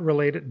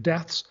climate-related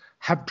deaths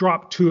have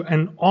dropped to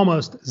an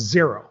almost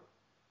zero.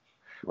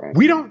 Right.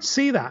 We don't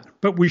see that,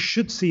 but we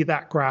should see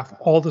that graph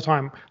all the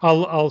time.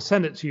 I'll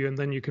send it to you, and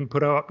then you can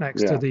put it up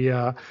next to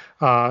the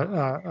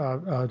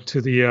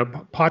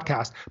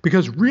podcast,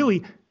 because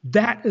really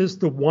that is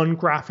the one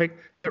graphic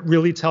that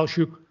really tells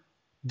you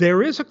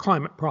there is a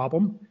climate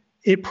problem.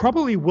 It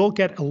probably will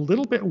get a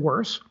little bit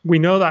worse. We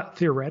know that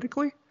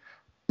theoretically,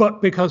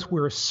 but because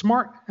we're a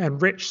smart and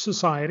rich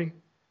society,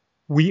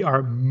 we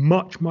are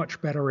much,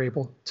 much better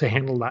able to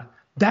handle that.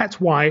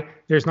 That's why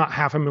there's not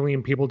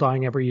 500,000 people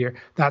dying every year.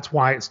 That's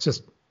why it's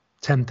just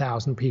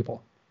 10,000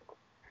 people.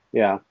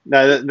 Yeah,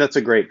 no, that's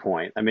a great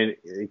point. I mean,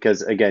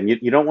 because again,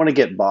 you don't want to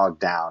get bogged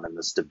down in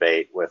this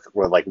debate with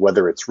like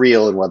whether it's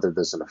real and whether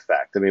there's an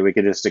effect. I mean, we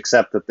can just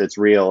accept that it's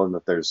real and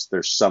that there's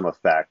some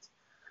effect,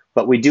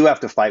 but we do have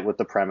to fight with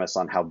the premise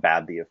on how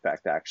bad the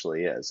effect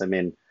actually is. I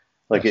mean,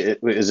 like, Yes.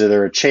 is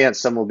there a chance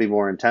some will be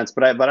more intense?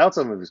 But I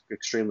also am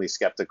extremely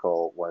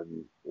skeptical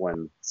when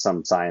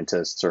some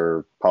scientists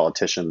or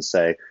politicians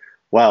say,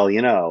 well,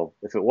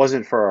 if it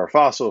wasn't for our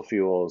fossil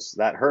fuels,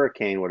 that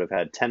hurricane would have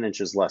had 10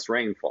 inches less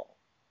rainfall.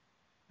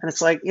 And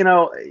it's like,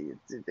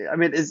 I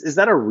mean, is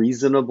that a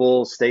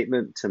reasonable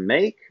statement to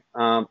make?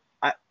 I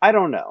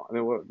don't know. I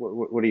mean,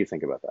 what do you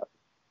think about that?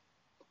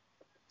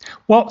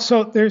 Well,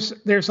 so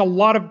there's a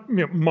lot of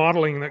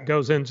modeling that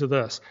goes into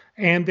this,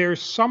 and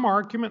there's some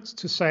arguments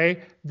to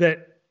say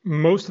that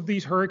most of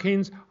these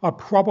hurricanes are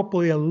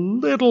probably a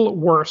little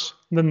worse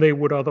than they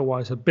would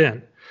otherwise have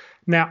been.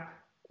 Now,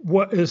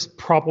 what is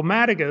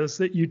problematic is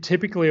that you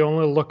typically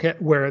only look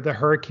at where the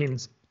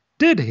hurricanes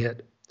did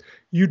hit.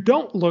 You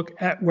don't look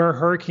at where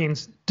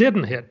hurricanes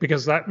didn't hit,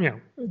 because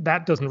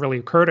that doesn't really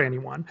occur to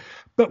anyone.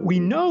 But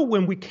we know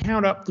when we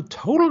count up the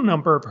total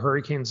number of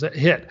hurricanes that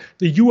hit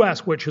the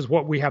U.S., which is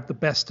what we have the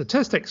best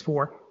statistics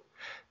for,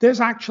 there's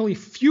actually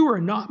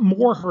fewer, not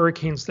more,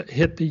 hurricanes that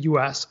hit the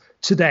U.S.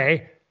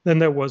 today than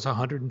there was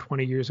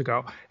 120 years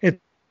ago. It's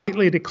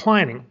slightly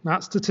declining,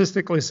 not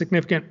statistically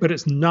significant, but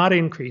it's not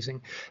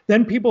increasing.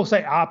 Then people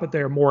say, but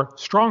there are more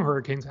strong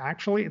hurricanes.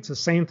 Actually, it's the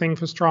same thing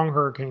for strong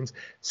hurricanes,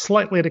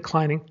 slightly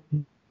declining,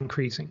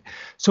 increasing.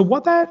 So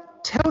what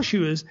that tells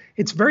you is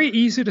it's very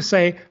easy to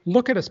say,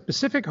 look at a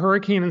specific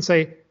hurricane and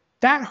say,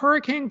 that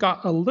hurricane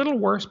got a little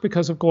worse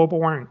because of global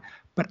warming.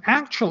 But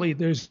actually,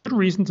 there's good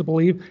reason to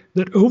believe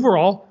that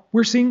overall,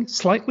 we're seeing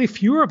slightly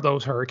fewer of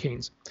those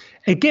hurricanes.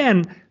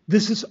 Again,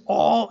 this is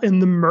all in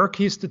the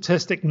murky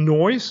statistic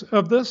noise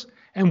of this.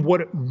 And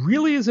what it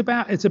really is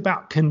about, it's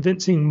about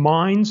convincing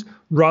minds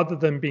rather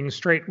than being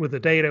straight with the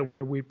data.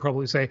 We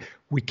probably say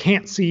we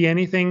can't see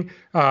anything.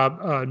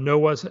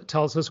 NOAA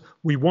tells us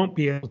we won't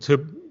be able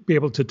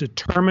to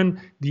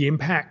determine the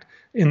impact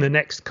in the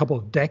next couple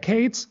of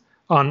decades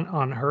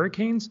on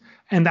hurricanes.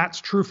 And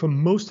that's true for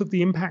most of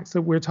the impacts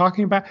that we're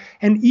talking about.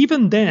 And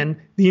even then,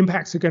 the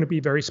impacts are going to be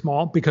very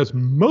small because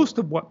most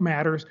of what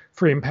matters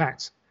for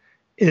impacts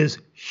is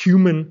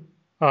human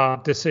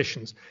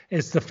decisions.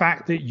 It's the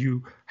fact that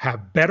you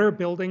have better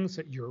buildings,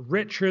 that you're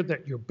richer,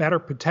 that you're better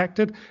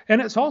protected.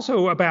 And it's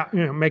also about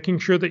making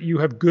sure that you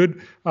have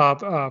good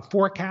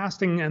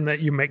forecasting and that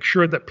you make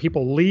sure that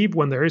people leave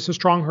when there is a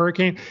strong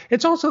hurricane.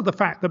 It's also the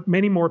fact that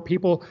many more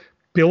people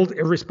build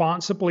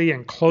irresponsibly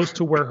and close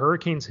to where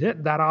hurricanes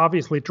hit. That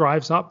obviously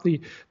drives up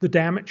the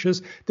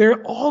damages. There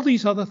are all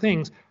these other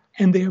things,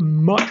 and they're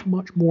much,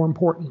 much more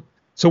important.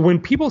 So when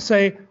people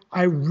say,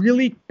 I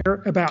really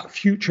care about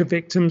future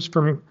victims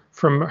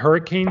from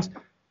hurricanes,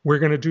 we're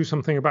going to do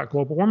something about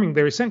global warming,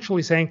 they're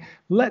essentially saying,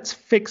 let's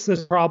fix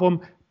this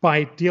problem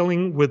by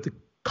dealing with the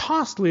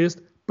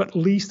costliest but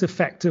least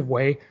effective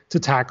way to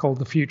tackle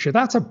the future.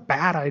 That's a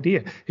bad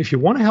idea. If you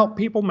want to help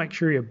people, make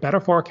sure you have better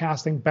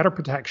forecasting, better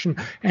protection,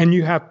 and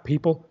you have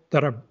people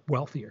that are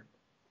wealthier.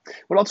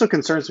 What also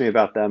concerns me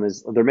about them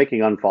is they're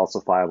making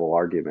unfalsifiable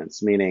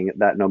arguments, meaning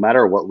that no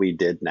matter what we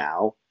did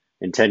now,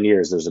 in 10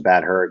 years, there's a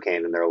bad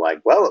hurricane, and they're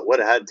like, well, it would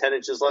have had 10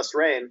 inches less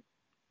rain.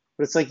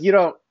 But it's like, you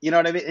know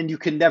what I mean? And you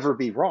can never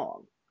be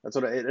wrong. That's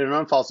what an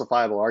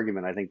unfalsifiable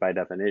argument, I think, by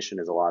definition,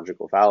 is a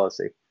logical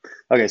fallacy.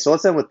 Okay, so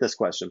let's end with this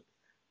question.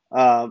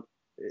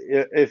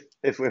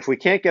 If we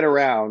can't get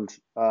around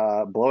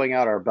blowing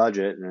out our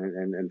budget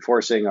and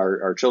forcing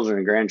our children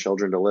and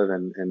grandchildren to live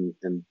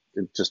in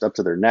just up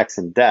to their necks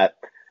in debt,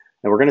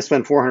 and we're going to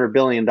spend $400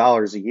 billion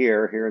a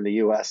year here in the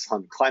U.S.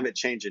 on climate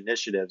change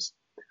initiatives,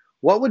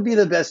 what would be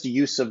the best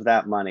use of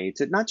that money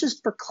to not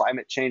just for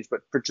climate change,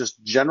 but for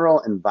just general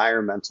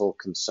environmental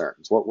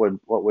concerns? What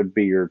would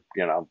be your,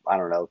 I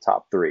don't know,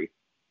 top three?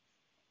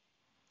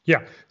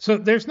 Yeah. So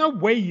there's no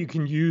way you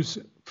can use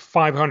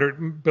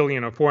 500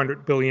 billion or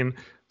 400 billion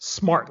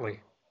smartly.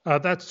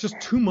 That's just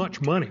too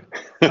much money.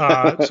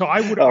 So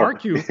I would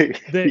argue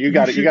that you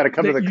got to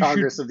come to the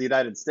Congress of the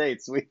United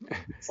States.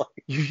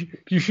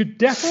 You should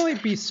definitely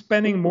be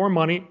spending more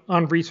money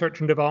on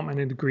research and development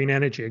into green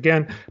energy.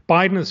 Again,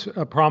 Biden is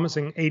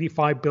promising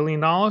 $85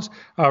 billion.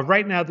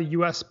 Right now, the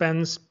U.S.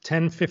 spends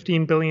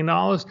 $10-15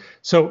 billion.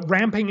 So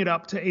ramping it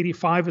up to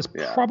 85 is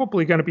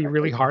probably going to be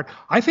really hard.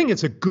 I think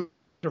it's a good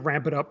to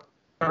ramp it up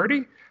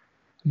 30.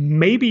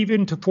 Maybe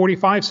even to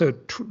 45, so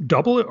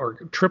double it or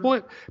triple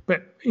it,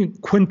 but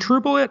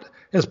quintuple it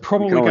is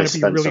probably going to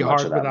be really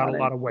hard without a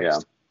lot of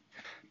waste.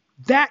 Yeah.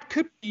 That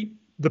could be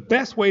the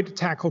best way to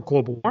tackle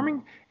global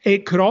warming.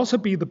 It could also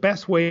be the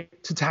best way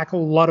to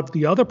tackle a lot of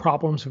the other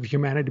problems of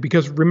humanity,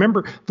 because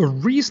remember, the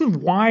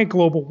reason why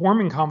global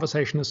warming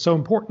conversation is so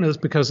important is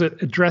because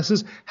it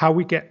addresses how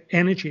we get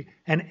energy,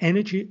 and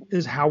energy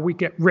is how we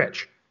get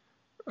rich.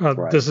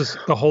 Right. This is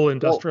the whole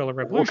industrial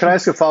revolution. Well, can I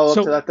ask a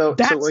follow-up to that, though?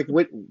 So, like,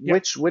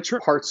 which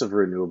parts of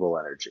renewable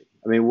energy?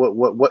 I mean,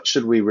 what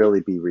should we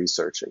really be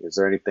researching? Is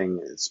there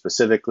anything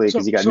specifically?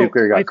 Because you got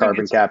nuclear, you got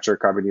carbon capture,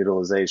 carbon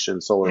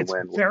utilization, solar, wind,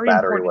 battery. It's very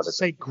important to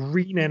say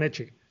green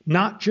energy,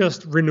 not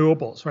just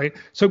renewables, right?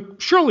 So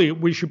surely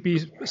we should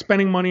be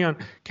spending money on,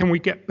 can we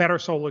get better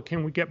solar?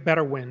 Can we get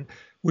better wind?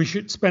 We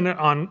should spend it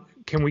on,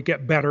 can we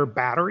get better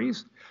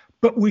batteries?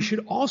 But we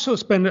should also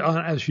spend it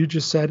on, as you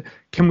just said,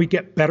 can we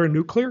get better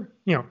nuclear?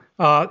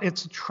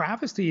 It's a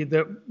travesty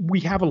that we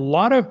have a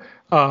lot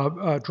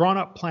of drawn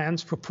up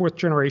plans for fourth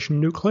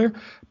generation nuclear,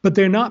 but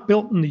they're not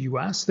built in the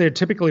US. They're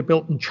typically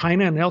built in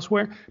China and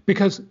elsewhere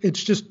because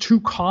it's just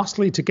too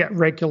costly to get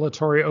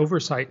regulatory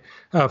oversight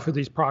for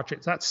these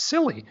projects. That's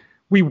silly.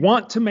 We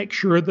want to make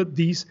sure that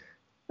these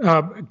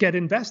get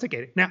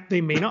investigated. Now,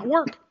 they may not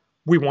work.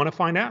 We want to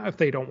find out if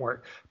they don't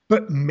work,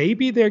 but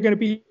maybe they're going to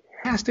be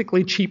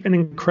fantastically cheap and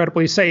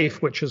incredibly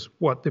safe, which is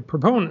what the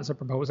proponents are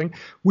proposing.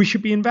 We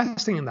should be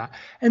investing in that.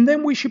 And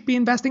then we should be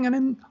investing in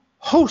a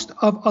host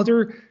of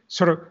other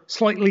sort of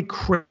slightly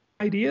crazy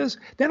ideas.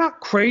 They're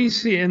not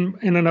crazy in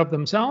and of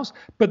themselves,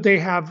 but they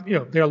have,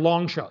 they're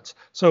long shots.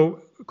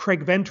 So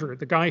Craig Venter,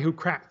 the guy who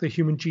cracked the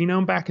human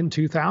genome back in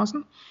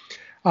 2000,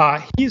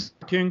 he's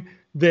arguing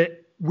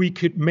that we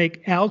could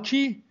make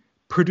algae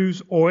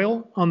produce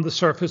oil on the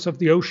surface of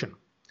the ocean.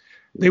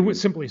 They would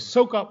simply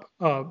soak up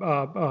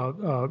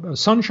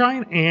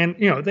sunshine, and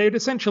they'd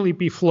essentially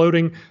be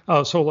floating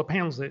solar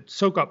panels that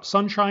soak up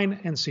sunshine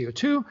and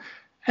CO2,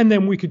 and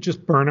then we could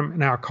just burn them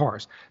in our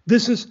cars.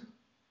 This is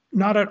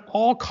not at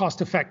all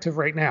cost effective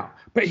right now,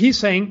 but he's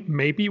saying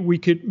maybe we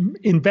could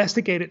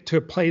investigate it to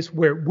a place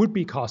where it would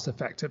be cost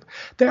effective.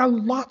 There are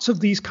lots of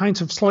these kinds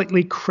of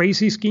slightly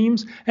crazy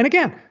schemes, and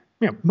again,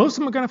 most of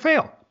them are going to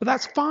fail, but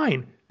that's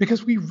fine,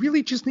 because we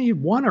really just need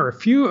one or a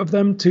few of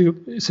them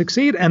to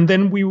succeed, and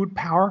then we would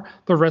power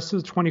the rest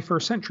of the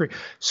 21st century.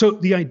 So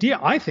the idea,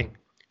 I think,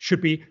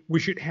 should be we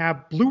should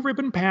have blue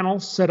ribbon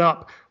panels set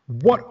up.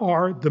 What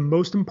are the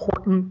most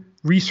important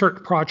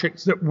research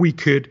projects that we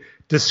could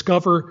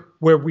discover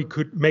where we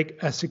could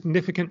make a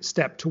significant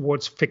step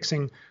towards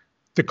fixing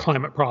the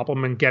climate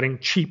problem and getting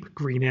cheap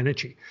green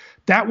energy.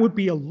 That would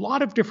be a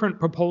lot of different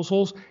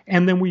proposals.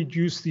 And then we'd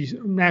use these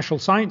national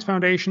science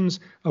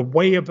foundations, a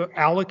way of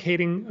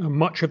allocating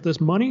much of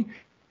this money.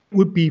 It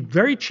would be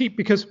very cheap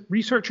because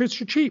researchers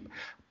are cheap.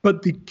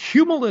 But the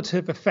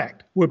cumulative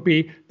effect would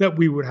be that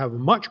we would have a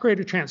much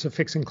greater chance of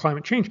fixing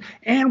climate change.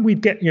 And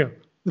we'd get, the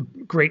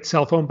great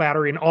cell phone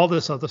battery and all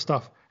this other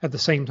stuff at the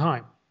same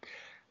time.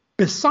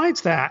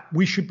 Besides that,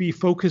 we should be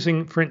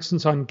focusing, for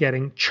instance, on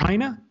getting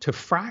China to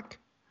frack.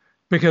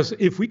 Because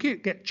if we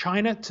could get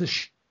China to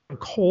shift from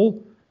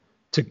coal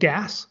to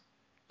gas,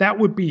 that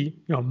would be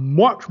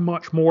much,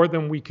 much more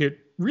than we could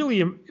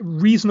really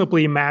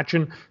reasonably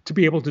imagine to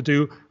be able to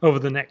do over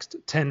the next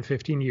 10,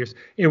 15 years.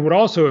 It would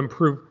also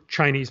improve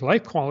Chinese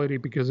life quality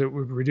because it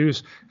would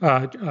reduce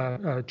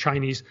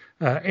Chinese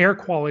air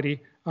quality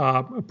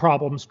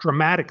problems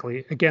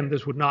dramatically. Again,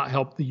 this would not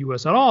help the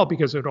U.S. at all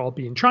because it would all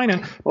be in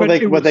China. Well, they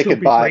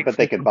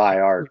could buy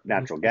our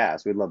natural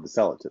gas. We'd love to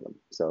sell it to them,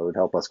 so it would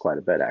help us quite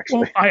a bit,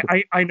 actually.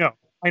 Well,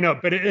 I know,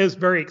 but it is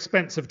very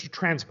expensive to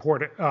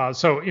transport it.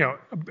 So,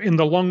 in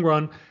the long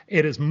run,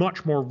 it is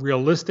much more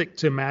realistic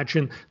to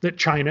imagine that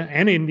China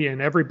and India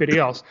and everybody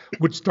else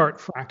would start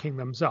fracking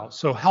themselves.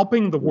 So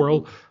helping the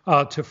world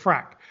to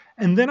frack.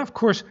 And then, of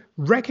course,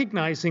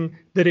 recognizing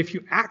that if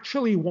you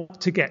actually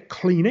want to get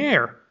clean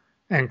air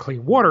and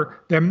clean water,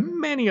 there are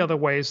many other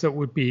ways that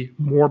would be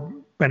more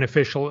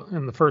beneficial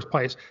in the first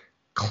place.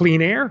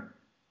 Clean air,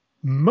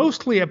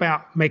 mostly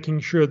about making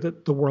sure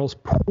that the world's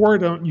poor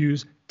don't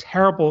use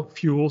terrible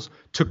fuels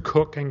to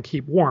cook and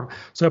keep warm.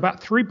 So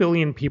about 3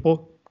 billion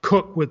people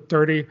cook with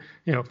dirty,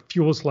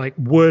 fuels like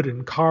wood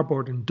and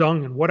cardboard and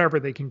dung and whatever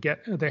they can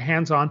get their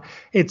hands on.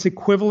 It's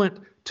equivalent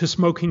to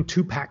smoking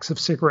 2 packs of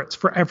cigarettes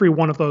for every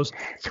one of those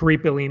 3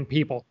 billion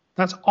people.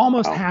 That's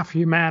almost half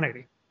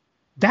humanity.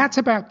 That's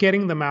about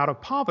getting them out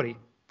of poverty.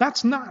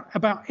 That's not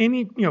about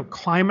any,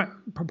 climate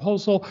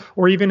proposal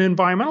or even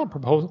environmental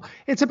proposal.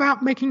 It's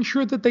about making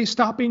sure that they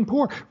stop being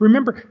poor.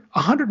 Remember,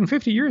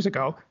 150 years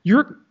ago,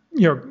 your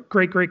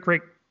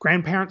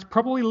great-great-great-grandparents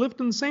probably lived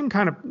in the same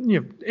kind of,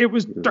 it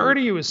was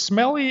dirty, it was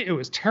smelly, it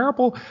was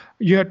terrible.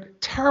 You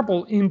had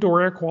terrible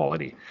indoor air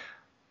quality.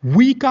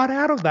 We got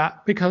out of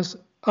that because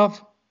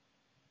of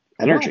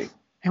energy.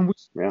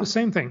 Wealth. And the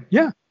same thing.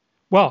 Yeah.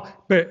 Well,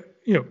 but,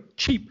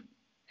 cheap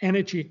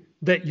energy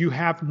that you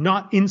have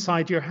not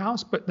inside your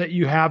house, but that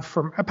you have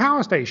from a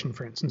power station,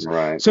 for instance.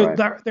 Right. So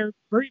there are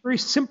very, very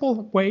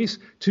simple ways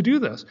to do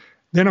this.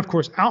 Then, of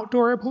course,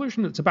 outdoor air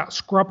pollution. It's about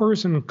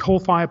scrubbers and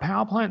coal-fired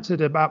power plants.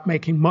 It's about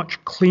making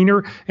much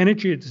cleaner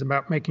energy. It's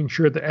about making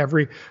sure that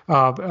every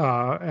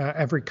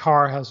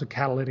car has a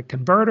catalytic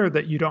converter,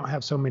 that you don't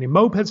have so many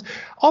mopeds.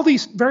 All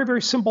these very,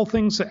 very simple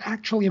things that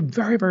actually have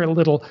very, very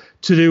little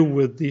to do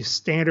with the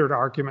standard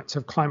arguments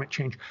of climate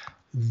change.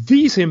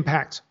 These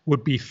impacts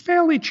would be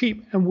fairly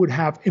cheap and would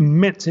have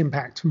immense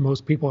impact to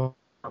most people.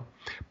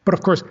 But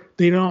of course,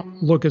 they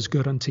don't look as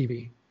good on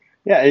TV.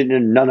 Yeah,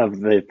 and none of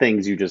the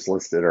things you just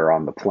listed are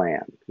on the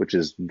plan, which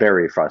is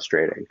very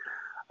frustrating.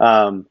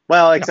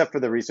 Except for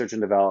the research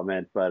and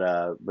development,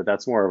 but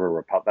that's more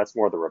of that's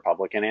more the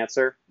Republican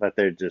answer, that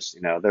they're just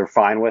they're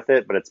fine with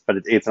it, but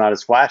it's not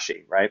as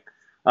flashy, right?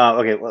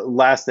 Okay,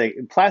 last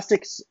thing,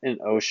 plastics in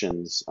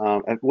oceans.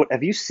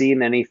 Have you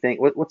seen anything?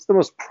 What's the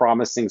most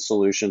promising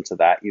solution to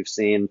that you've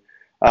seen?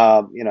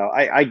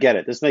 I get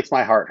it. This makes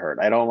my heart hurt.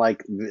 I don't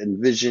like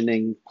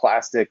envisioning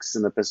plastics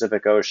in the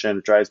Pacific Ocean.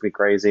 It drives me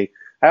crazy.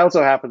 I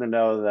also happen to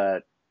know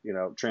that,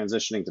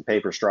 transitioning to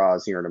paper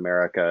straws here in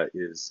America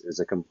is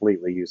a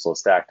completely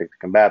useless tactic to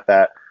combat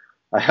that.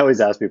 I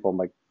always ask people, I'm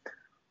like,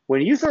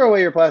 when you throw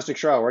away your plastic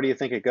straw, where do you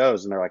think it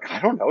goes? And they're like, I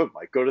don't know. It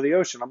might go to the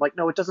ocean. I'm like,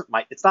 no, it doesn't.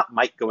 It's not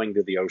might going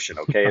to the ocean.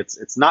 Okay.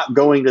 It's not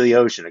going to the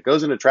ocean. It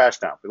goes in a trash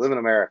dump. We live in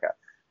America.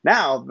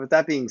 Now, with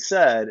that being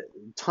said,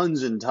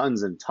 tons and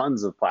tons and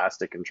tons of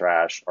plastic and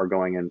trash are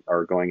going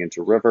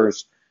into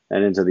rivers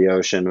and into the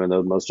ocean.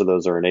 And most of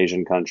those are in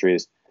Asian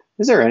countries.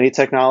 Is there any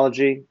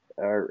technology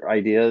or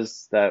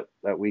ideas that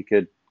we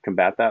could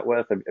combat that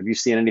with? Have you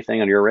seen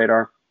anything on your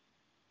radar?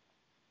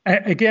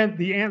 Again,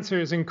 the answer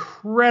is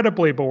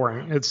incredibly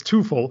boring. It's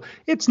twofold.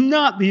 It's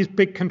not these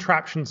big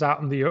contraptions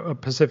out in the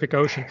Pacific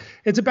Ocean.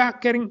 It's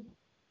about getting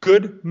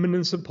good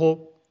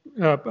municipal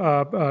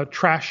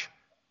trash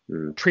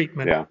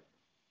treatment,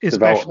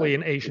 especially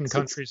in Asian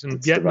countries, in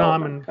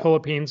Vietnam and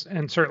Philippines,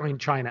 and certainly in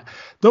China.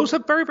 Those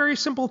are very, very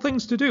simple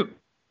things to do.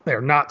 They're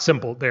not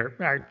simple. They're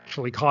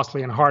actually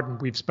costly and hard,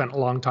 and we've spent a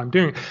long time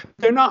doing it.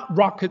 They're not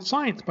rocket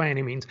science by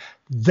any means.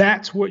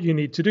 That's what you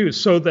need to do,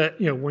 so that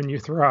when you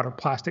throw out a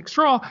plastic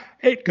straw,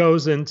 it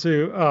goes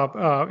into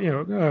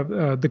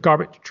the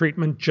garbage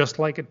treatment just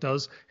like it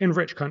does in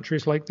rich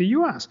countries like the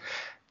U.S.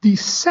 The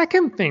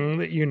second thing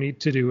that you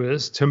need to do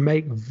is to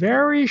make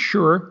very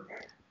sure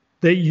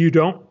that you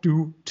don't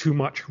do too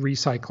much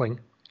recycling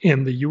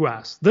in the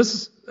U.S.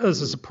 This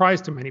is a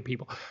surprise to many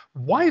people.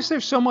 Why is there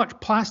so much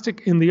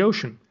plastic in the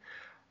ocean?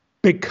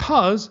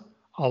 Because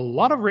a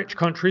lot of rich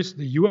countries,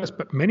 the U.S.,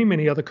 but many,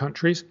 many other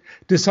countries,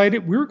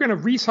 decided we were going to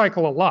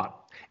recycle a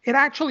lot. it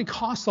actually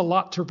costs a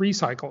lot to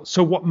recycle.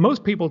 So what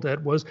most people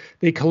did was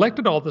they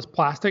collected all this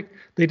plastic.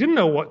 They didn't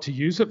know what to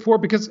use it for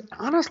because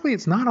honestly,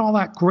 it's not all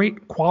that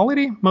great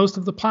quality, most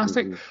of the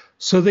plastic. Hmm.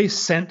 So they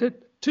sent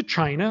it to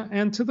China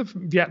and to the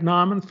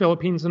Vietnam and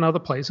Philippines and other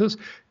places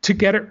to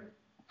get it,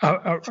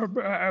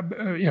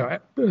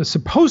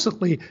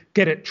 supposedly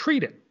get it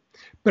treated.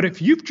 But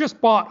if you've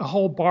just bought a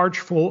whole barge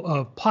full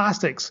of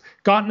plastics,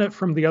 gotten it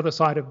from the other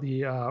side of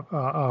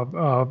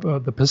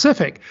the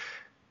Pacific,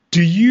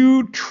 do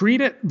you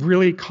treat it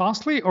really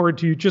costly, or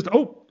do you just,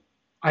 oh,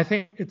 I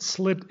think it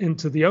slid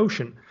into the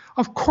ocean?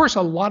 Of course,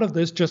 a lot of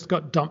this just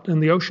got dumped in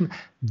the ocean.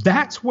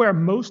 That's where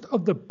most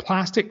of the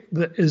plastic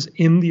that is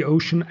in the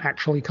ocean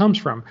actually comes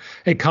from.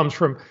 It comes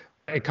from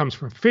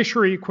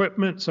fishery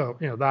equipment, so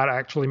that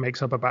actually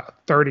makes up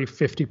about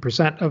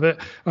 30-50% of it,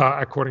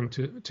 according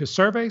to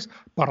surveys.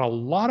 But a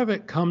lot of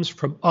it comes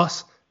from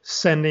us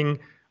sending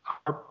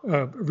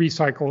our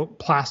recycled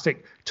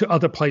plastic to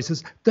other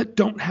places that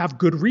don't have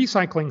good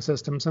recycling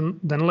systems. And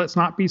then let's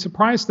not be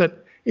surprised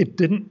that it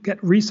didn't get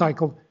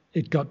recycled.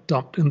 It got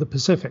dumped in the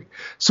Pacific.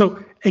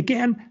 So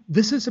again,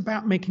 this is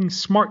about making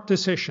smart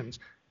decisions.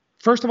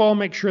 First of all,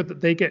 make sure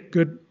that they get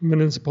good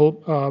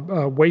municipal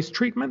waste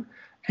treatment.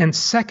 And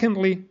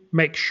secondly,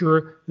 make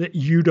sure that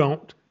you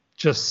don't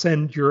just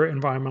send your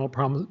environmental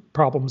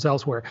problems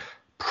elsewhere.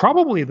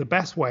 Probably the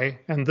best way,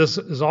 and this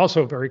is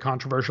also very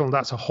controversial, and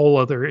that's a whole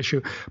other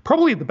issue,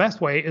 probably the best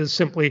way is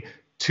simply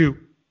to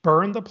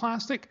burn the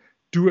plastic,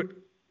 do it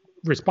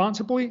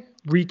responsibly,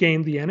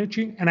 regain the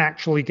energy, and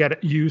actually get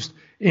it used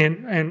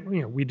in, and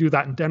we do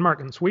that in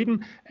Denmark and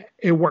Sweden.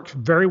 It works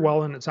very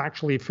well, and it's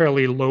actually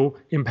fairly low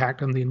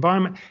impact on the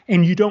environment,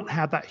 and you don't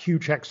have that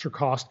huge extra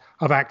cost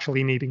of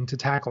actually needing to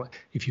tackle it.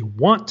 If you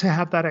want to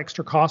have that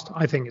extra cost,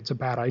 I think it's a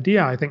bad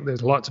idea. I think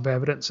there's lots of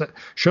evidence that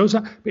shows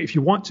that, but if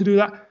you want to do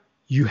that,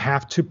 you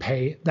have to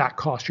pay that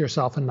cost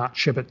yourself and not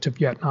ship it to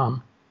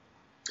Vietnam.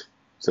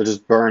 So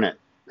just burn it.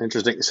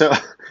 Interesting. So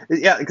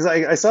yeah, because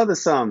I saw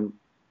this.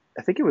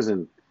 I think it was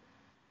in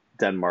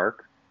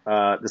Denmark.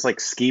 This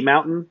like ski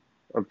mountain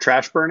of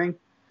trash burning.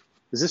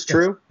 Is this Yes.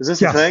 true? Is this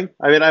a Yes. thing?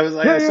 I mean, Yeah, I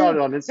yeah, saw yeah. it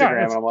on Yeah,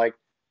 Instagram and I'm like,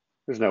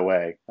 there's no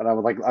way. And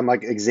I'm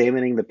like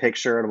examining the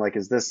picture and I'm like,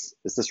 is this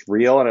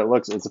real? And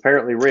it's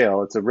apparently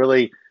real.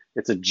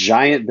 It's a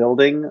giant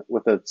building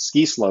with a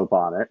ski slope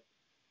on it,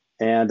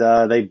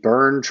 and they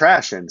burn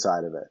trash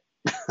inside of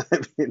it. I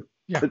mean,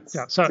 yeah, yeah. it's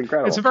So it's a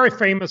incredible. very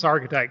famous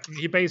architect.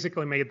 He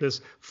basically made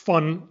this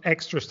fun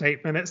extra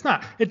statement.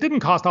 It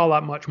didn't cost all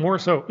that much more.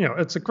 So,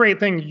 it's a great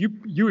thing.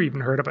 You even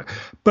heard of it.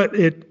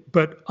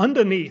 But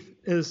underneath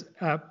is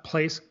a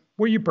place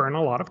where you burn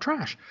a lot of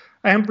trash.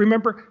 And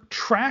remember,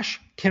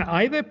 trash can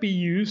either be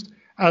used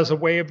as a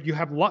way of, you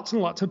have lots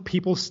and lots of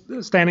people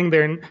standing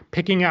there and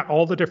picking out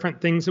all the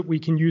different things that we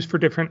can use for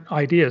different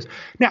ideas.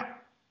 Now,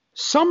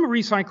 some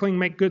recycling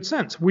make good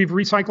sense. We've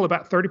recycled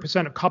about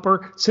 30% of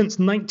copper since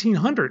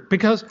 1900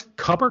 because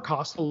copper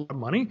costs a lot of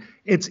money.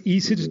 It's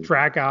easy to Hmm.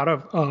 drag out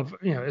of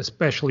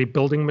especially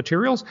building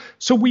materials.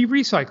 So we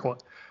recycle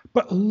it.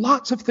 But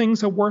lots of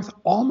things are worth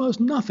almost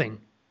nothing.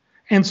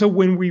 And so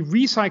when we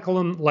recycle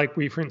them, like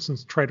we, for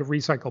instance, try to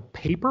recycle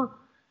paper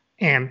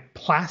and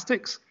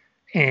plastics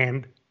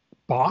and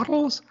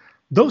bottles,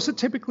 those are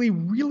typically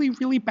really,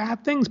 really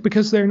bad things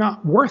because they're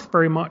not worth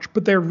very much,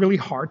 but they're really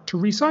hard to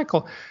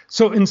recycle.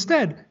 So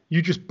instead,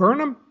 you just burn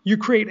them, you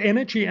create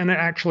energy, and it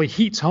actually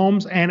heats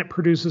homes and it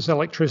produces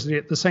electricity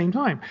at the same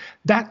time.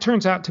 That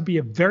turns out to be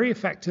a very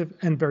effective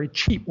and very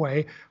cheap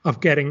way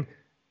of getting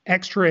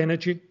extra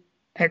energy,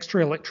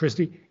 extra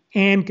electricity,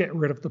 and get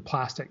rid of the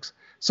plastics.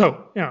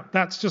 So,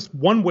 that's just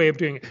one way of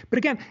doing it. But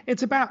again,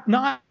 it's about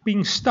not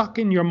being stuck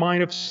in your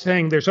mind of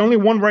saying there's only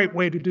one right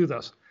way to do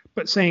this,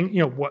 but saying,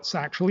 what's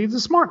actually the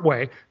smart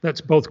way that's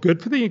both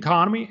good for the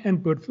economy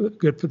and good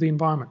for the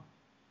environment.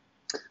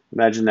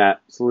 Imagine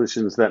that,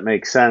 solutions that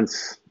make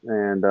sense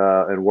and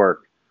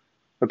work.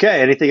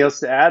 Okay, anything else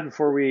to add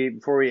before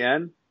we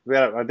end?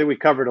 I think we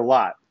covered a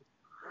lot.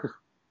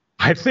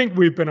 I think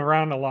we've been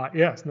around a lot.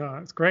 Yes, no,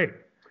 it's great.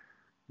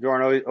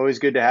 Bjorn, always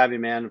good to have you,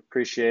 man.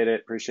 Appreciate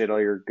it. Appreciate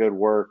all your good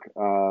work.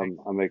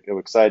 I'm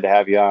excited to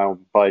have you on.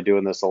 I'm probably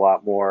doing this a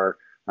lot more.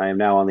 I am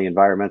now on the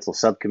environmental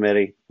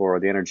subcommittee for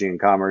the Energy and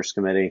Commerce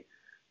Committee.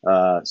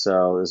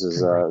 So this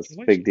is a big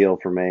Congratulations. deal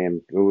for me,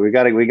 and we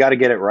got to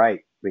get it right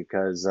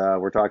because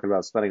we're talking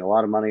about spending a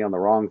lot of money on the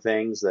wrong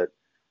things that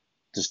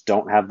just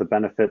don't have the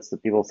benefits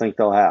that people think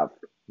they'll have,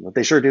 but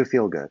they sure do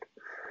feel good.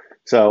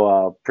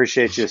 So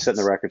appreciate you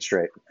setting the record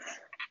straight.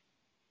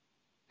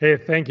 Hey,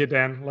 thank you,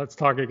 Dan. Let's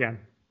talk again.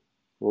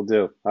 We'll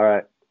do. All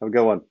right. Have a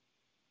good one.